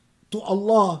servitude to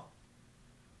Allah,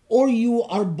 or you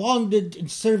are bonded in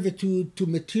servitude to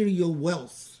material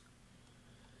wealth.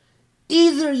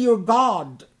 Either your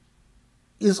God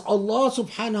is Allah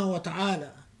subhanahu wa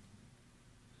ta'ala,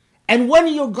 and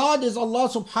when your God is Allah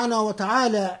subhanahu wa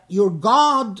ta'ala, your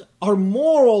God are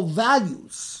moral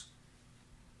values.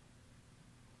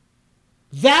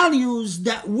 Values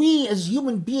that we as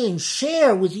human beings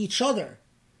share with each other.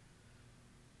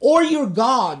 Or your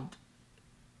God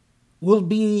will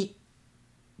be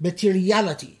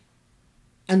materiality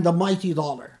and the mighty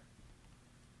dollar.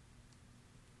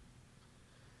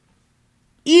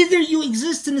 Either you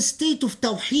exist in a state of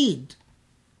tawheed,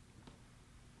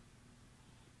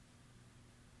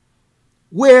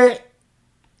 where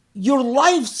your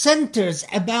life centers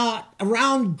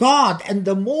around God and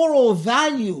the moral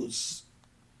values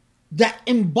that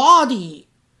embody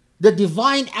the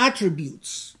divine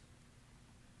attributes,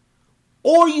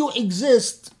 or you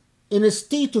exist in a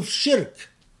state of shirk,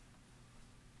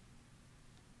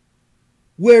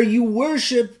 where you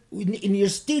worship, in your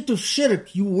state of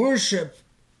shirk, you worship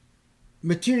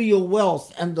material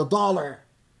wealth and the dollar,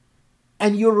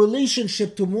 and your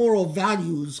relationship to moral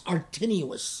values are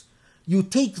tenuous. You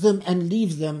take them and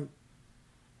leave them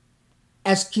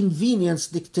as convenience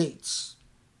dictates.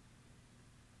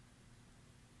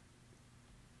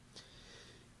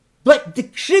 But the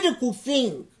critical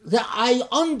thing that I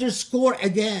underscore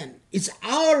again is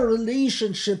our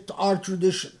relationship to our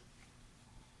tradition.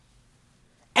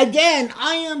 Again,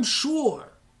 I am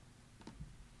sure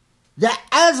that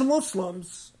as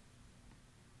Muslims,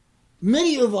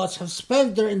 many of us have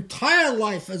spent their entire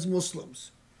life as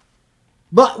Muslims,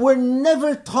 but were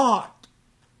never taught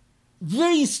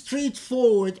very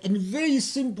straightforward and very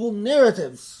simple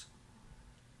narratives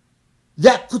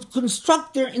that could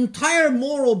construct their entire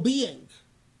moral being,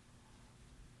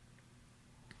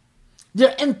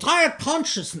 their entire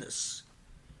consciousness,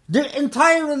 their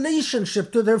entire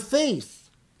relationship to their faith.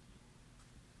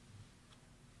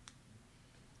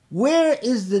 Where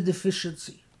is the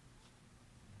deficiency?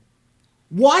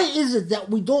 Why is it that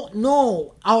we don't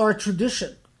know our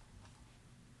tradition?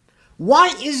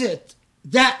 Why is it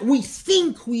that we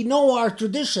think we know our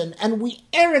tradition and we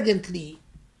arrogantly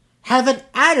have an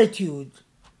attitude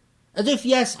as if,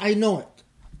 yes, I know it,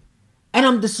 and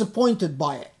I'm disappointed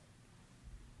by it?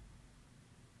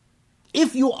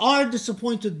 If you are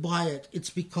disappointed by it, it's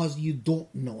because you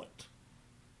don't know it.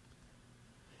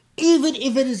 Even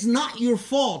if it is not your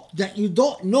fault that you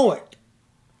don't know it,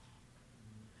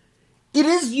 it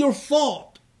is your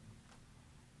fault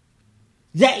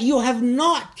that you have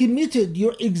not committed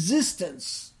your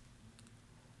existence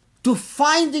to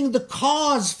finding the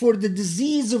cause for the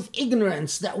disease of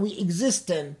ignorance that we exist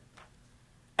in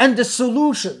and the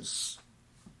solutions.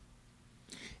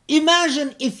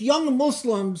 Imagine if young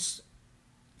Muslims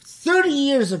 30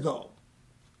 years ago,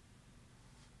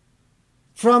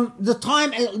 from the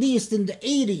time at least in the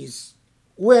 80s,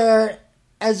 where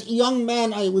as a young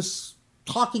man I was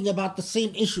talking about the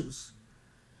same issues,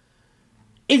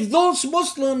 if those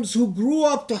Muslims who grew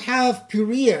up to have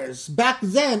careers, back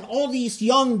then, all these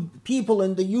young people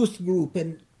in the youth group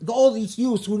and all these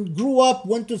youths who grew up,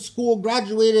 went to school,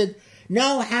 graduated,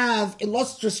 now have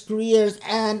illustrious careers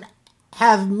and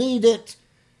have made it,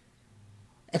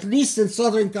 at least in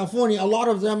Southern California, a lot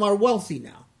of them are wealthy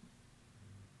now.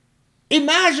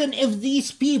 Imagine if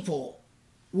these people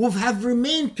would have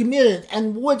remained committed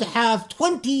and would have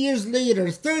 20 years later,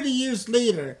 30 years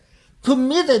later,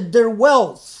 committed their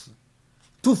wealth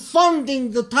to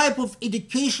funding the type of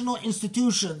educational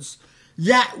institutions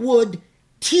that would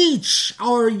teach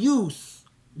our youth,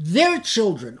 their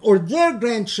children or their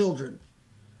grandchildren,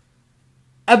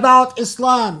 about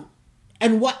Islam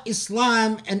and what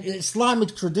Islam and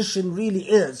Islamic tradition really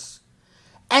is,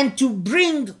 and to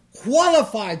bring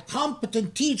qualified,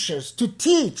 competent teachers to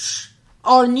teach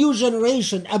our new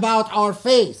generation about our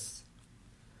faith,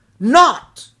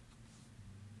 not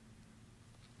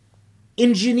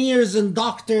engineers and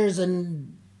doctors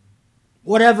and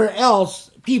whatever else,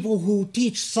 people who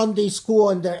teach Sunday school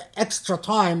in their extra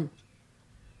time.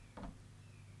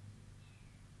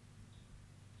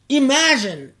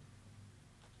 Imagine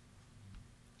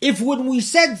If when we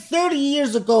said 30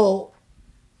 years ago,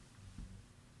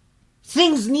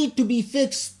 things need to be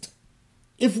fixed,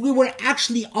 if we were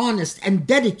actually honest and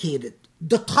dedicated,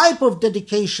 the type of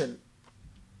dedication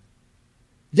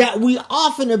that we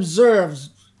often observe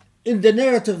in the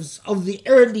narratives of the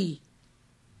early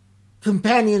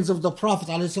companions of the Prophet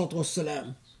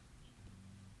ﷺ,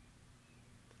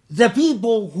 the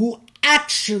people who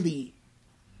actually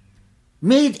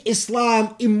made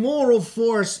Islam a moral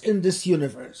force in this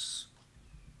universe.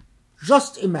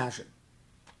 Just imagine.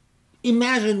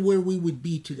 Imagine where we would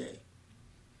be today.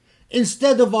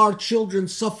 Instead of our children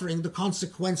suffering the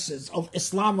consequences of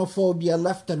Islamophobia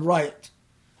left and right,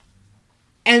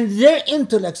 and their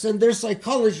intellects and their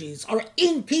psychologies are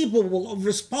incapable of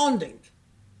responding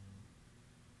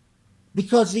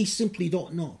because they simply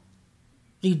don't know.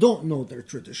 They don't know their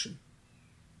tradition.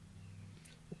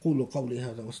 أقول قولي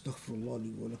هذا واستغفر الله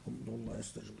لي ولكم والله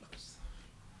يستجب لكم.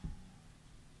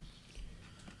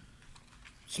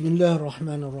 بسم الله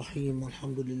الرحمن الرحيم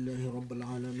والحمد لله رب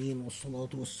العالمين والصلاة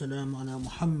والسلام على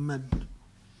محمد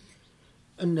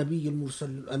النبي المرسل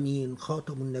الأمين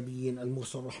خاتم النبيين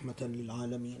المرسل رحمة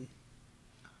للعالمين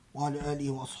وعلى آله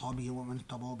وأصحابه ومن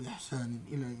اتبعه بإحسان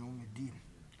إلى يوم الدين.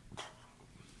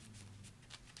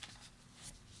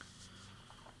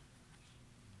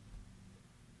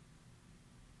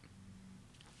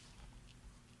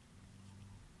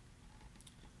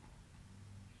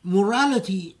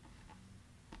 Morality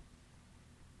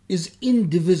is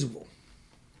indivisible.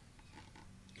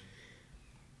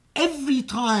 Every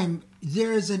time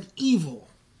there is an evil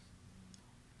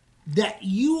that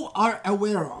you are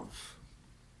aware of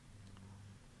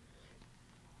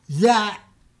that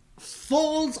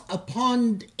falls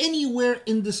upon anywhere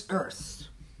in this earth,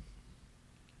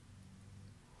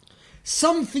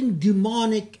 something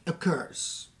demonic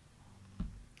occurs.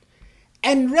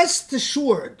 And rest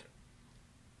assured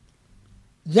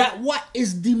that what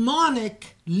is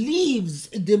demonic leaves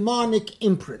a demonic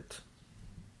imprint.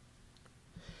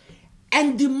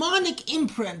 And demonic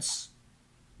imprints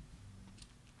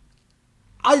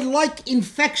are like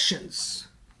infections.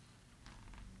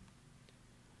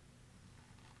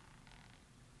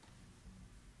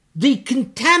 They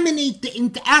contaminate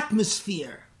the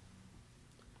atmosphere,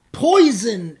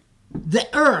 poison the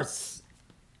earth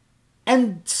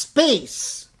and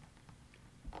space,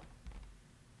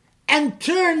 and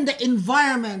turn the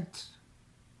environment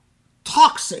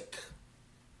toxic.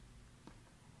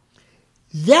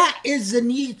 That is the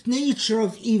nature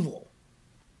of evil.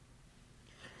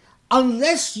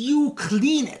 Unless you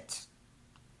clean it,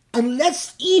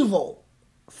 unless evil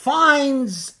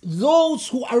finds those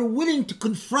who are willing to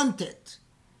confront it,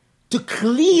 to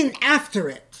clean after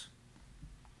it,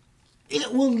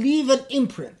 it will leave an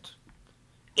imprint.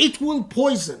 It will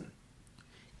poison.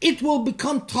 It will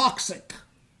become toxic.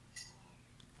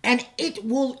 And it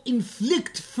will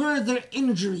inflict further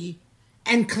injury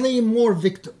and claim more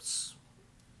victims.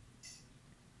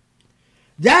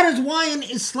 That is why in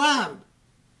Islam,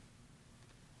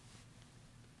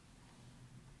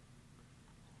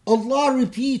 Allah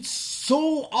repeats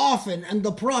so often, and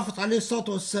the Prophet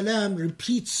ﷺ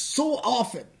repeats so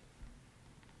often,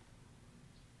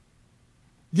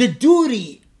 the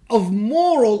duty of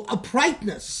moral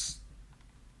uprightness,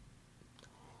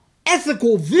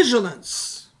 ethical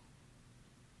vigilance,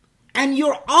 and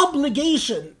your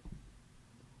obligation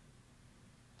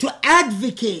to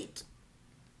advocate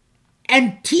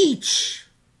and teach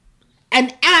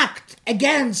and act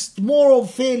against moral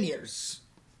failures.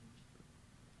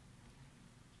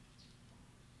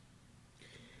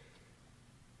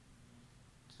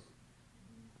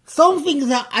 Something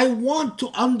that I want to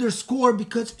underscore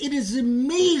because it is a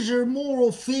major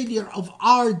moral failure of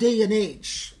our day and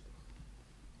age.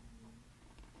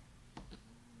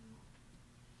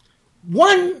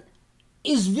 One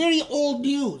is very old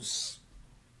news.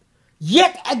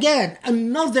 Yet again,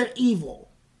 another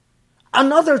evil,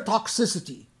 another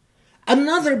toxicity,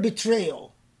 another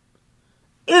betrayal.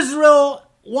 Israel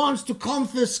wants to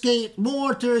confiscate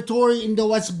more territory in the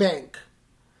West Bank,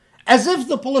 as if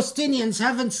the Palestinians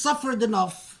haven't suffered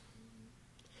enough.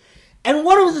 And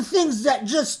one of the things that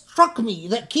just struck me,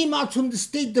 that came out from the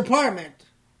State Department,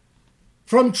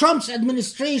 from Trump's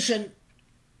administration,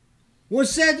 was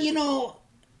said,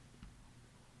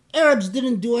 Arabs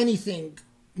didn't do anything.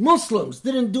 Muslims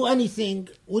didn't do anything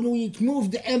when we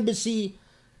moved the embassy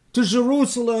to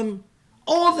Jerusalem.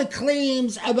 All the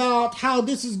claims about how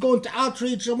this is going to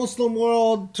outrage the Muslim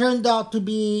world turned out to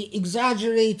be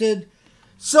exaggerated.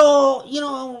 So,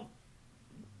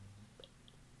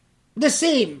 the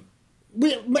same.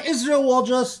 Israel will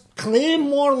just claim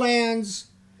more lands,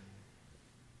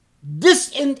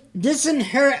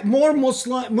 disinherit more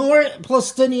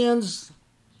Palestinians,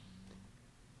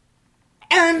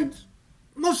 and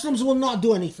Muslims will not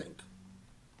do anything.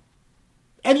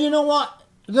 And you know what?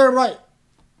 They're right.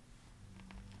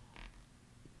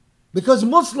 Because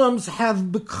Muslims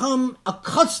have become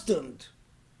accustomed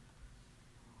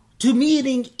to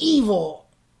meeting evil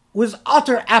with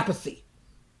utter apathy.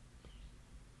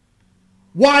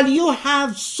 While you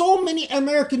have so many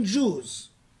American Jews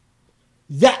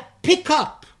that pick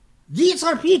up, these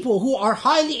are people who are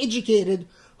highly educated,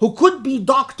 who could be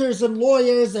doctors and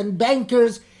lawyers and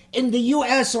bankers in the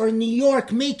US or in New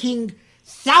York making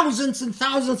thousands and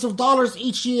thousands of dollars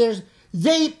each year.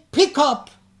 They pick up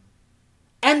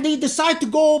and they decide to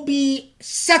go be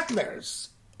settlers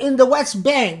in the West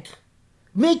Bank,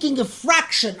 making a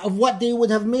fraction of what they would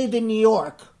have made in New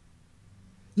York,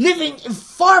 living a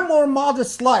far more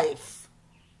modest life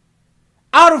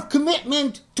out of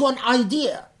commitment to an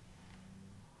idea,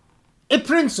 a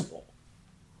principle.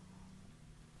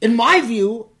 In my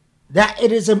view, that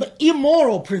it is an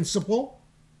immoral principle,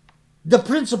 the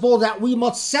principle that we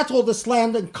must settle this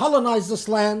land and colonize this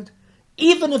land,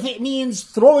 even if it means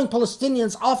throwing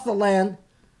Palestinians off the land,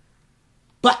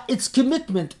 but it's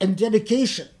commitment and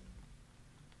dedication.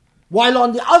 While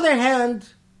on the other hand,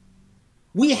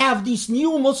 we have these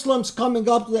new Muslims coming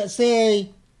up that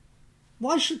say,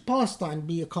 why should Palestine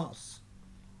be a cause?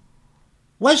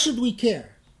 Why should we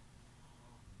care?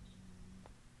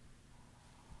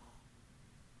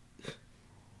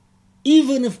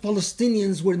 Even if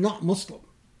Palestinians were not Muslim,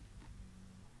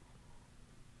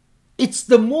 it's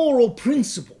the moral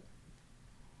principle.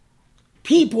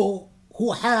 People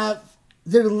who have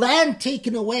their land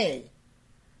taken away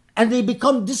and they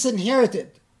become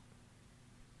disinherited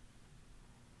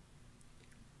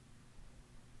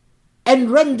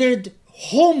and rendered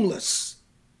homeless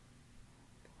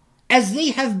as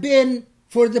they have been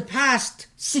for the past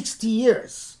 60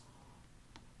 years.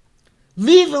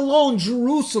 Leave alone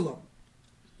Jerusalem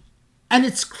and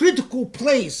its critical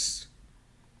place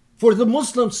for the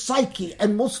Muslim psyche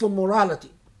and Muslim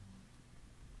morality.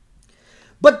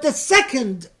 But the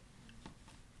second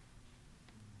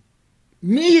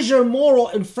major moral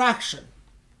infraction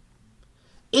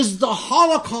is the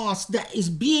Holocaust that is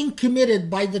being committed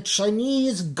by the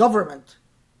Chinese government.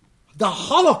 The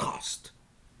Holocaust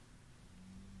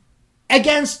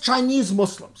against Chinese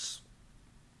Muslims.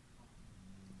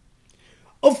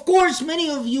 Of course, many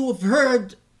of you have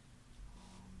heard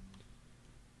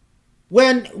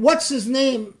when, what's his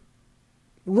name,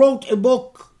 wrote a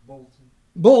book,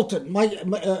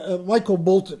 Michael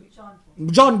Bolton.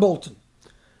 John Bolton.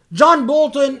 John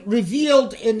Bolton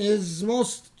revealed in his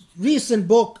most recent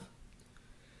book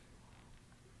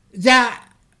that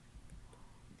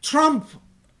Trump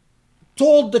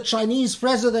told the Chinese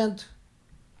president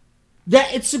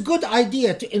that it's a good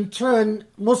idea to intern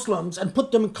Muslims and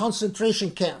put them in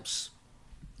concentration camps.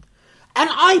 And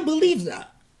I believe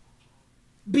that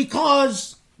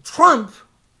because Trump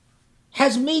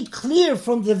has made clear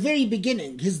from the very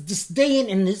beginning his disdain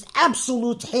and his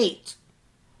absolute hate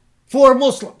for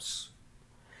Muslims.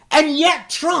 And yet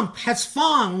Trump has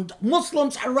found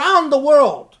Muslims around the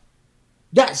world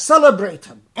that celebrate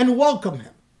him and welcome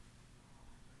him.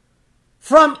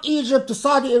 From Egypt to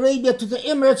Saudi Arabia to the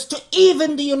Emirates to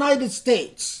even the United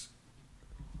States.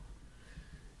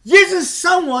 This is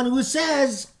someone who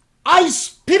says, I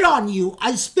spit on you,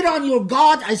 I spit on your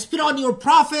God, I spit on your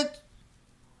prophet.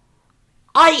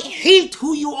 I hate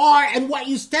who you are and what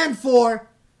you stand for.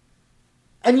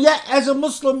 And yet as a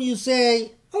Muslim you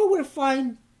say, oh, we're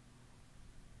fine.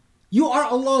 You are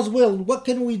Allah's will. What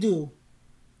can we do?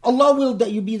 Allah willed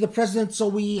that you be the president, so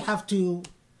we have to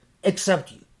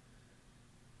accept you.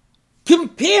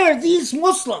 Compare these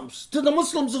Muslims to the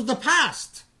Muslims of the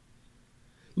past.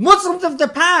 Muslims of the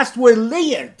past were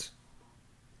layered,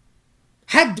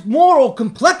 had moral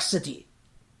complexity.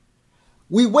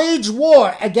 We wage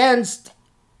war against,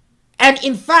 and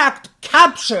in fact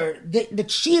capture the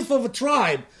chief of a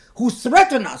tribe who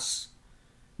threaten us.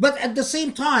 But at the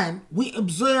same time, we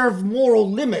observe moral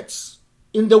limits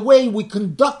in the way we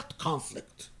conduct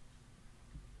conflict.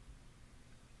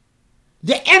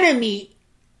 The enemy,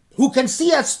 who can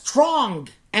see us strong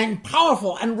and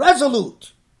powerful and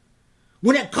resolute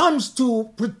when it comes to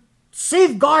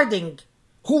safeguarding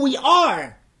who we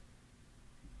are,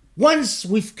 once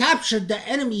we've captured the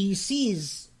enemy, he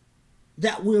sees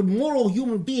that we're moral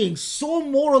human beings, so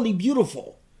morally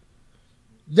beautiful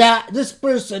that this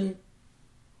person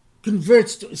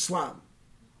converts to Islam.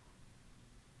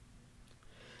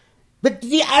 But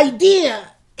the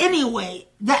idea, anyway,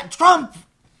 that Trump,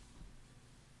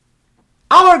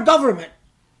 our government,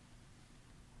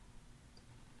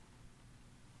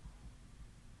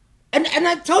 And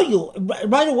I tell you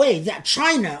right away that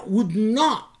China would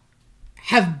not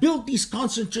have built these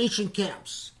concentration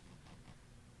camps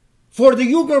for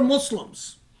the Uyghur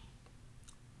Muslims.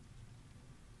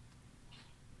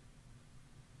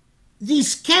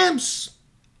 These camps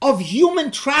of human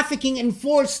trafficking and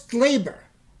forced labor,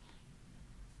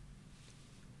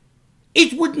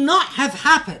 it would not have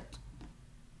happened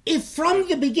if from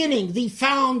the beginning they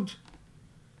found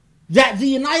that the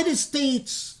United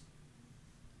States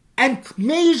and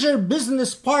major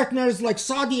business partners like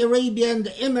Saudi Arabia and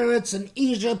the Emirates and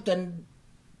Egypt and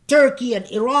Turkey and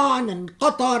Iran and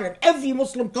Qatar and every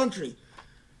Muslim country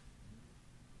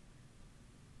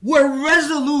were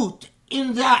resolute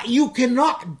in that you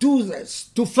cannot do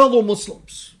this to fellow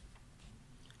Muslims.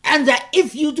 And that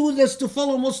if you do this to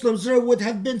fellow Muslims, there would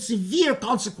have been severe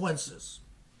consequences.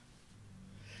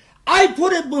 I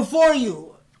put it before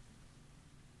you.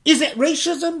 Is it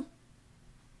racism?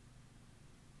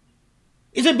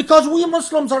 Is it because we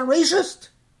Muslims are racist?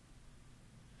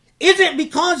 Is it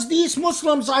because these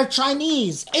Muslims are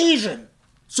Chinese, Asian,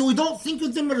 so we don't think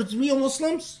of them as real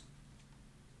Muslims?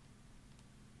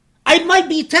 I might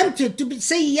be tempted to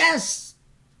say yes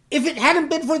if it hadn't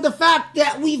been for the fact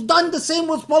that we've done the same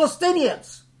with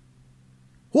Palestinians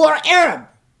who are Arab.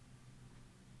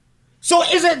 So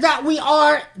is it that we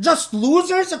are just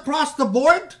losers across the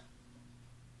board?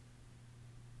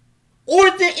 Or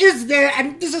is there,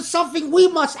 and this is something we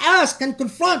must ask and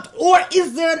confront, or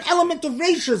is there an element of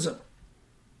racism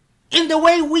in the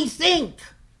way we think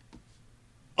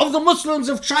of the Muslims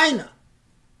of China?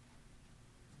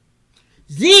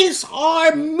 These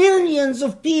are millions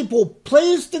of people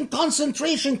placed in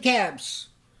concentration camps,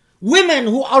 women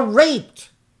who are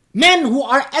raped, men who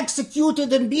are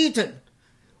executed and beaten,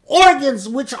 organs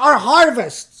which are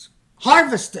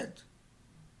harvested,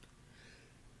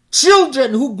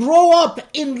 children who grow up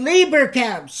in labor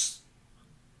camps.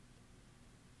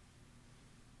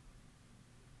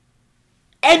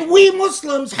 And we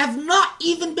Muslims have not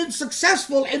even been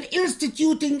successful in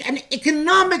instituting an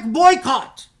economic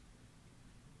boycott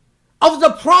of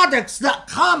the products that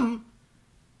come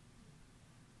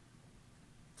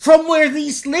from where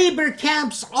these labor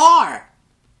camps are.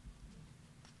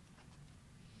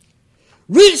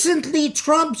 Recently,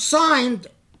 Trump signed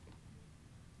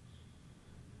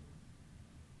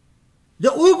the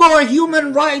Uyghur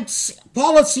Human Rights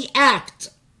Policy Act.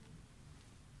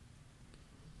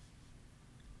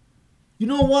 You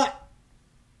know what?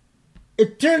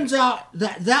 It turns out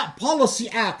that that policy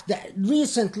act, that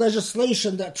recent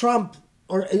legislation that Trump,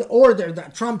 or order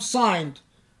that Trump signed,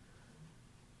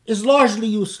 is largely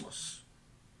useless.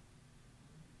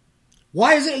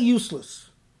 Why is it useless?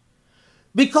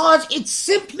 Because it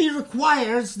simply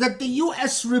requires that the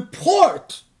U.S.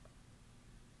 report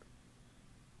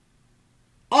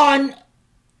on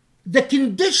the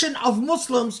condition of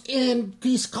Muslims in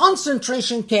these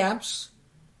concentration camps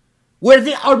where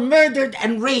they are murdered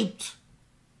and raped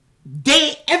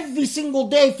every single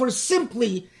day for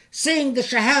simply saying the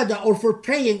Shahada or for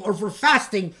praying or for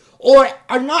fasting, or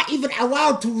are not even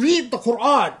allowed to read the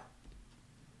Quran.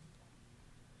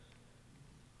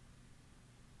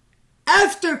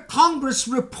 After Congress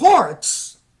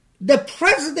reports, the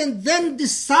president then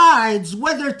decides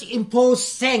whether to impose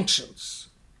sanctions.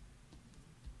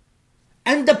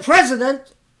 And the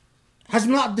president has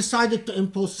not decided to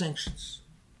impose sanctions.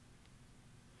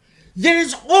 There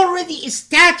is already a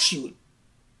statute,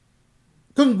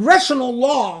 congressional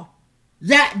law,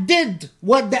 that did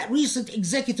what that recent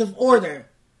executive order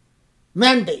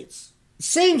mandates.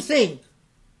 Same thing.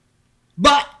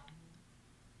 But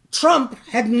Trump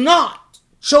had not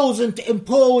chosen to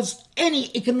impose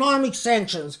any economic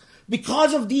sanctions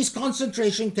because of these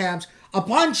concentration camps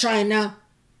upon China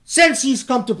since he's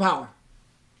come to power.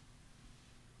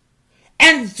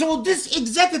 And so this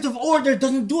executive order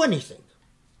doesn't do anything.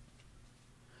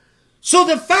 So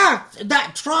the fact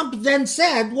that Trump then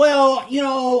said, well,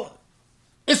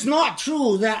 it's not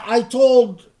true that I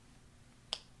told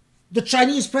the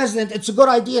Chinese president it's a good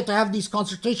idea to have these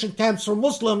concentration camps for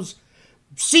Muslims.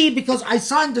 See, because I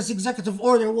signed this executive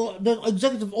order. Well, the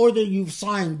executive order you've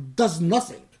signed does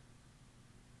nothing.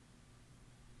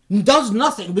 Does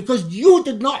nothing because you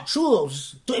did not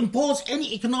choose to impose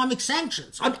any economic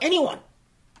sanctions on anyone.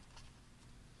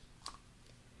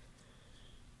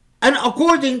 And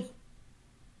according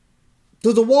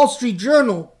to the Wall Street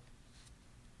Journal,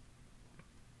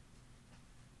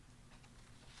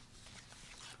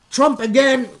 Trump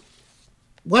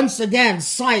once again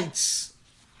cites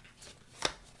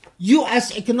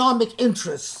U.S. economic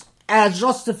interests as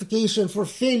justification for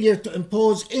failure to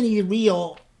impose any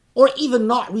real or even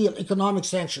not real economic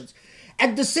sanctions.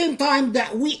 at the same time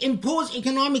that we impose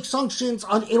economic sanctions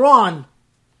on Iran,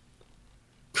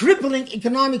 crippling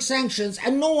economic sanctions,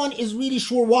 and no one is really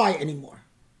sure why anymore.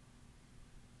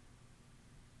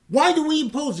 Why do we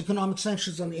impose economic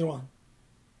sanctions on Iran?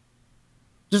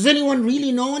 Does anyone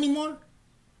really know anymore?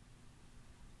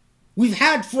 We've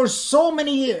had for so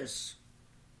many years.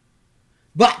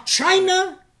 But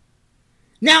China,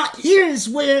 now here's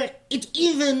where it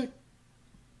even,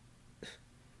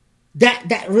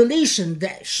 that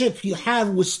relationship you have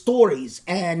with stories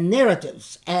and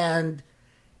narratives and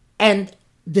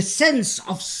the sense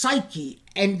of psyche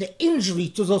and the injury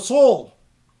to the soul.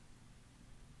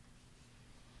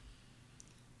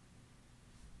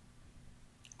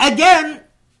 Again,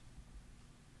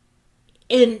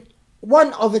 in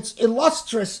one of its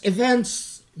illustrious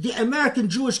events, the American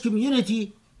Jewish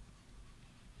Committee,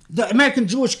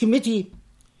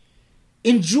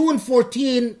 in June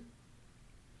 14,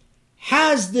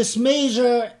 has this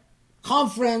major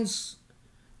conference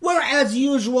where, as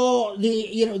usual,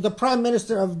 the Prime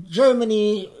Minister of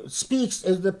Germany speaks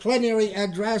as the plenary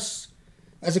address,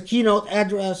 as a keynote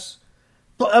address.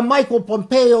 Michael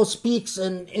Pompeo speaks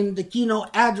in the keynote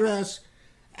address.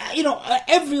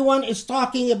 Everyone is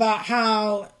talking about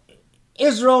how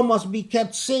Israel must be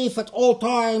kept safe at all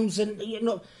times, and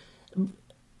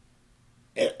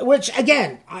which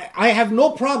again, I have no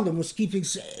problem with keeping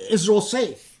Israel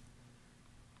safe,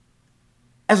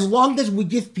 as long as we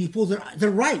give people their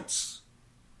rights.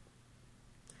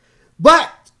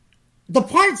 But the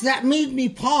part that made me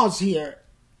pause here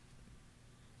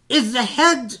is the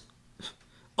head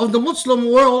of the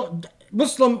Muslim World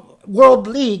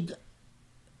League,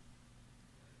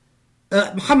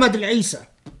 Muhammad al-Isa.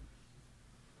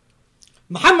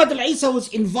 Muhammad al-Isa was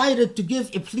invited to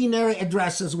give a plenary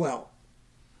address as well.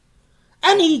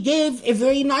 And he gave a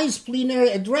very nice plenary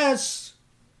address.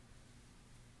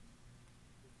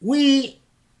 In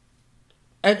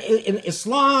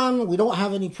Islam, we don't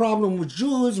have any problem with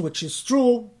Jews, which is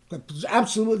true. I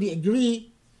absolutely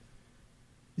agree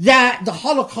that the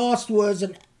Holocaust was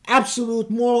an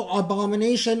absolute moral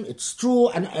abomination. It's true,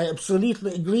 and I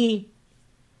absolutely agree.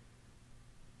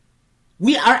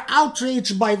 We are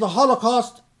outraged by the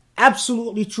Holocaust.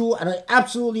 Absolutely true, and I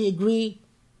absolutely agree.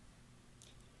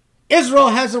 Israel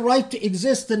has a right to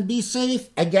exist and be safe.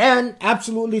 Again,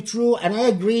 absolutely true, and I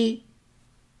agree.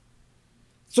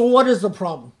 So what is the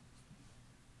problem?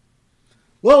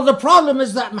 Well, the problem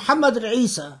is that Muhammad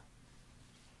al-Isa,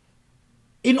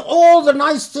 in all the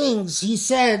nice things he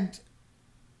said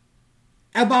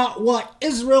about what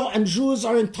Israel and Jews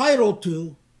are entitled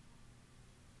to,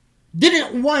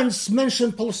 didn't once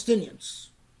mention Palestinians.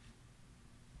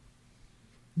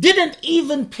 Didn't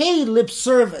even pay lip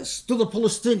service to the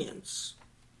Palestinians,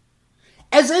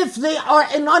 as if they are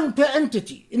a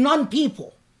non-entity, a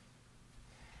non-people.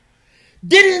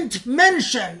 Didn't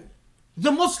mention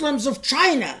the Muslims of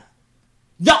China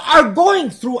that are going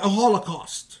through a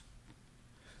Holocaust.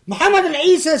 Muhammad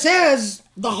al-Isa says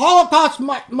the Holocaust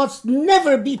must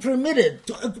never be permitted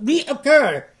to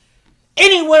reoccur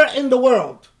anywhere in the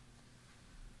world.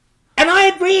 And I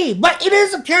agree, but it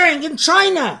is occurring in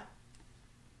China.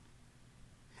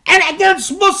 And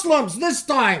against Muslims this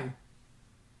time.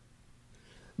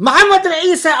 Muhammad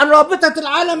al-Isa and Rabitat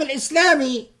al-Alam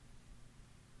al-Islami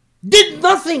did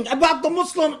nothing about the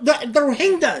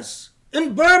Rohingyas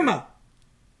in Burma.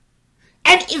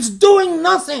 And it's doing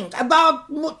nothing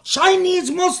about Chinese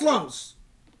Muslims.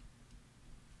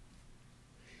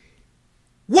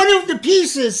 One of the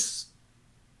pieces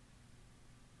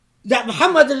that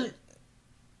Muhammad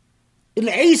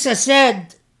al-Isa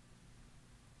said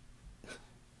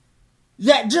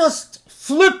that just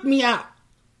flipped me out.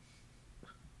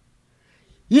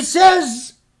 He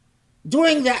says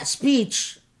during that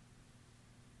speech,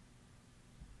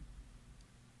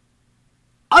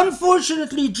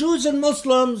 unfortunately, Jews and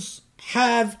Muslims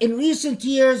have in recent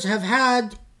years have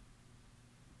had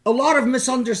a lot of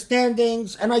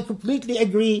misunderstandings, and I completely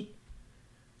agree.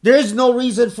 There is no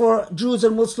reason for Jews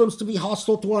and Muslims to be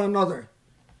hostile to one another.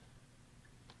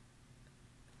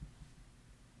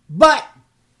 But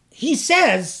he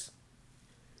says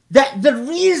that the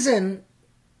reason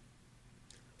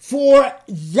for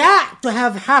that to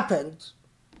have happened,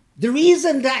 the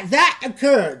reason that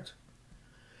occurred,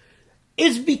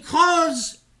 is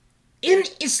because in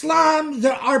Islam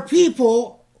there are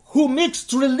people who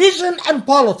mixed religion and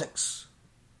politics.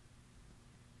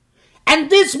 And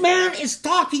this man is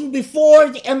talking before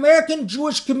the American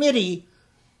Jewish Committee,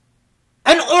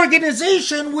 an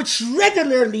organization which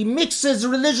regularly mixes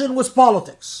religion with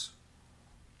politics.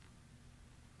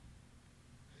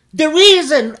 The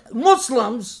reason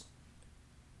Muslims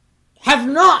have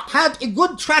not had a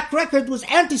good track record with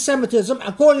anti-Semitism,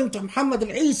 according to Muhammad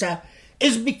al-Isa,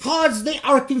 is because they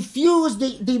are confused,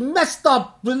 they messed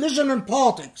up religion and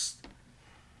politics.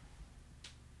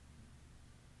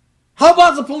 How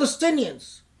about the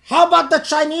Palestinians? How about the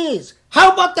Chinese?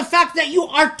 How about the fact that you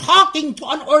are talking to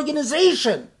an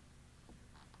organization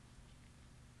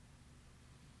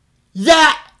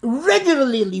that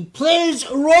regularly plays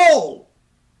a role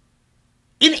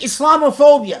in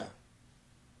Islamophobia,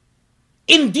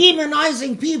 in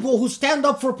demonizing people who stand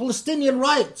up for Palestinian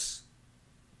rights?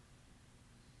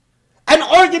 An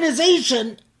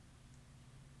organization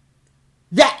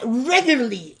that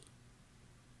regularly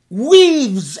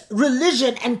weaves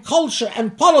religion and culture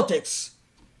and politics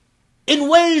in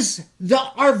ways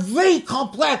that are very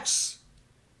complex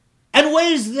and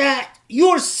ways that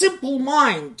your simple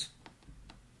mind,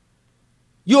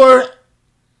 your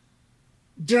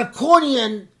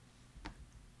draconian,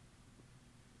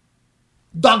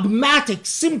 dogmatic,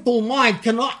 simple mind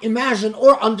cannot imagine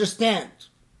or understand.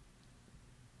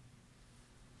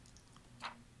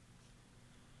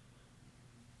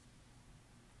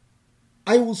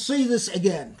 I will say this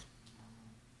again.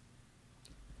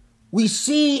 We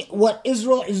see what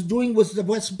Israel is doing with the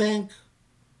West Bank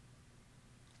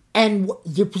and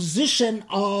the position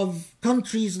of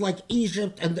countries like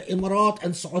Egypt and the Emirates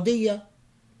and Saudi.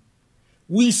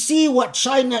 We see what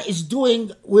China is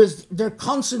doing with their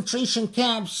concentration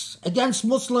camps against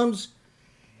Muslims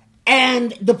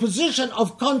and the position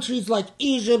of countries like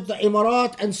Egypt, the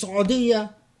Emirates and Saudi.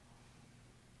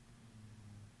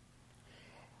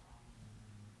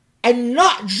 And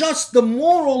not just the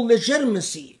moral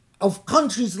legitimacy of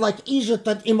countries like Egypt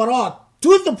and Emirates,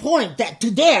 to the point that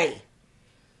today,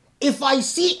 if I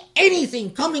see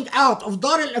anything coming out of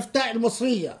Dar al-Ifta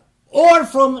al-Masriya or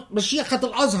from Mashiachat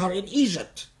al-Azhar in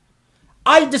Egypt,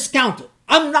 I discount it.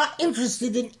 I'm not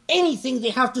interested in anything they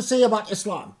have to say about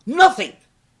Islam. Nothing.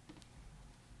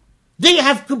 They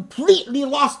have completely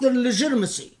lost their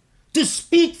legitimacy to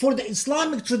speak for the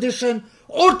Islamic tradition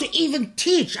or to even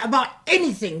teach about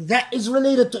anything that is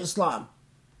related to Islam.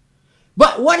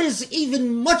 But what is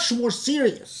even much more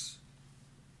serious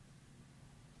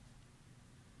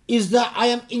is that I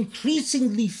am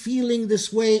increasingly feeling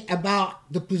this way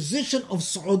about the position of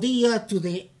Saudi to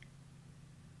the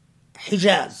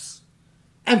Hijaz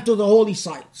and to the holy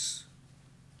sites.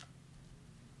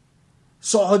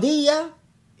 Saudi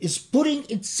is putting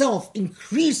itself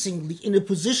increasingly in a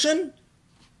position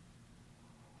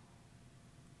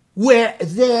where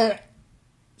their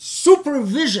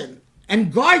supervision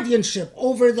and guardianship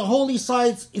over the holy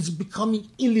sites is becoming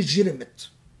illegitimate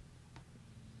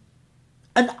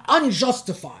and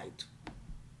unjustified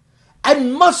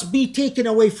and must be taken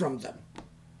away from them,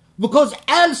 because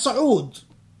Al Saud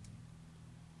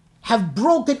have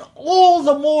broken all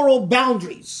the moral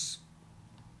boundaries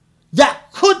that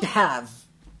could have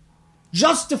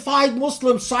justified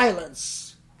Muslim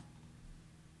silence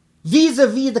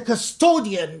vis-a-vis the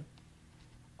custodian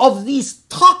of these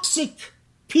toxic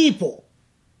people,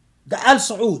 the Al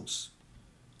Sauds,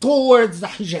 towards the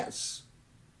Hijaz.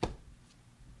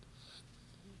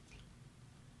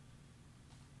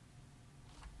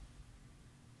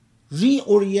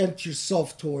 Reorient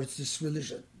yourself towards this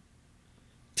religion.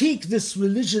 Take this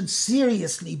religion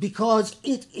seriously, because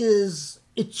it is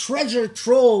a treasure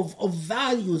trove of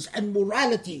values and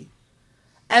morality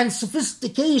and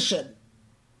sophistication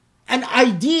and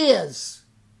ideas.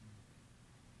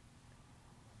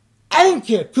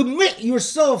 Anchor, commit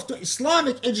yourself to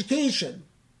Islamic education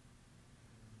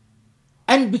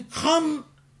and become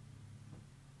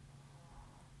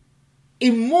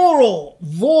a moral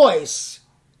voice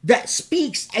that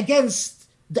speaks against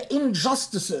the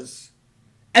injustices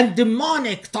and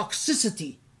demonic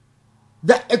toxicity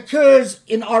that occurs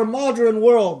in our modern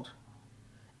world,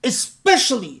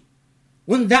 especially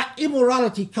when that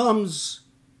immorality comes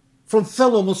from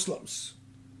fellow Muslims.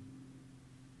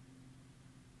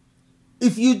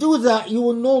 If you do that, you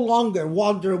will no longer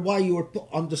wonder why you were put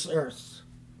on this earth.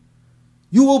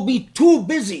 You will be too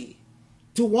busy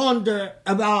to wonder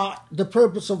about the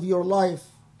purpose of your life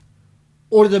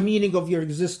or the meaning of your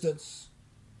existence.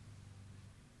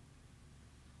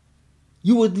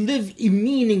 You would live a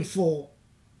meaningful,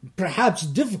 perhaps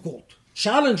difficult,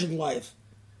 challenging life,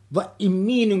 but a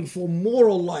meaningful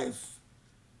moral life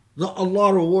that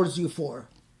Allah rewards you for,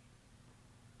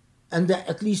 and that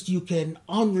at least you can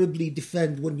honorably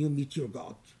defend when you meet your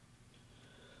God.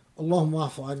 Allahumma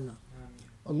afu anna,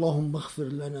 Allahumma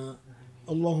aghfir lana,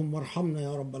 Allahumma arhamna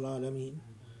ya Rabbal Alameen,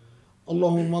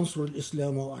 Allahumma ansur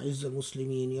al-Islam wa a'izz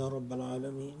al-Muslimin ya Rabbal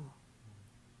Alameen.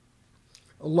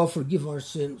 Allah, forgive our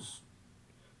sins,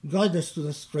 Guide us to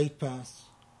the straight path.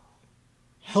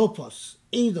 Help us,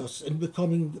 aid us in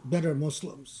becoming better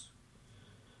Muslims,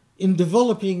 in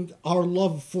developing our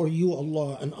love for you,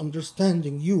 Allah, and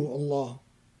understanding you, Allah,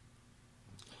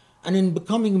 and in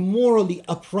becoming morally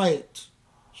upright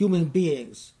human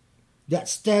beings that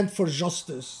stand for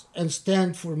justice and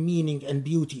stand for meaning and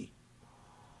beauty,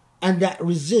 and that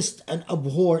resist and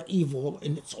abhor evil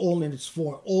in all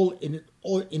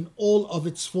of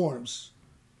its forms.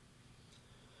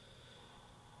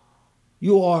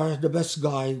 You are the best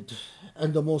guide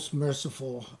and the most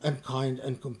merciful and kind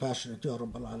and compassionate. Ya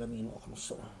Rabbal Alameen.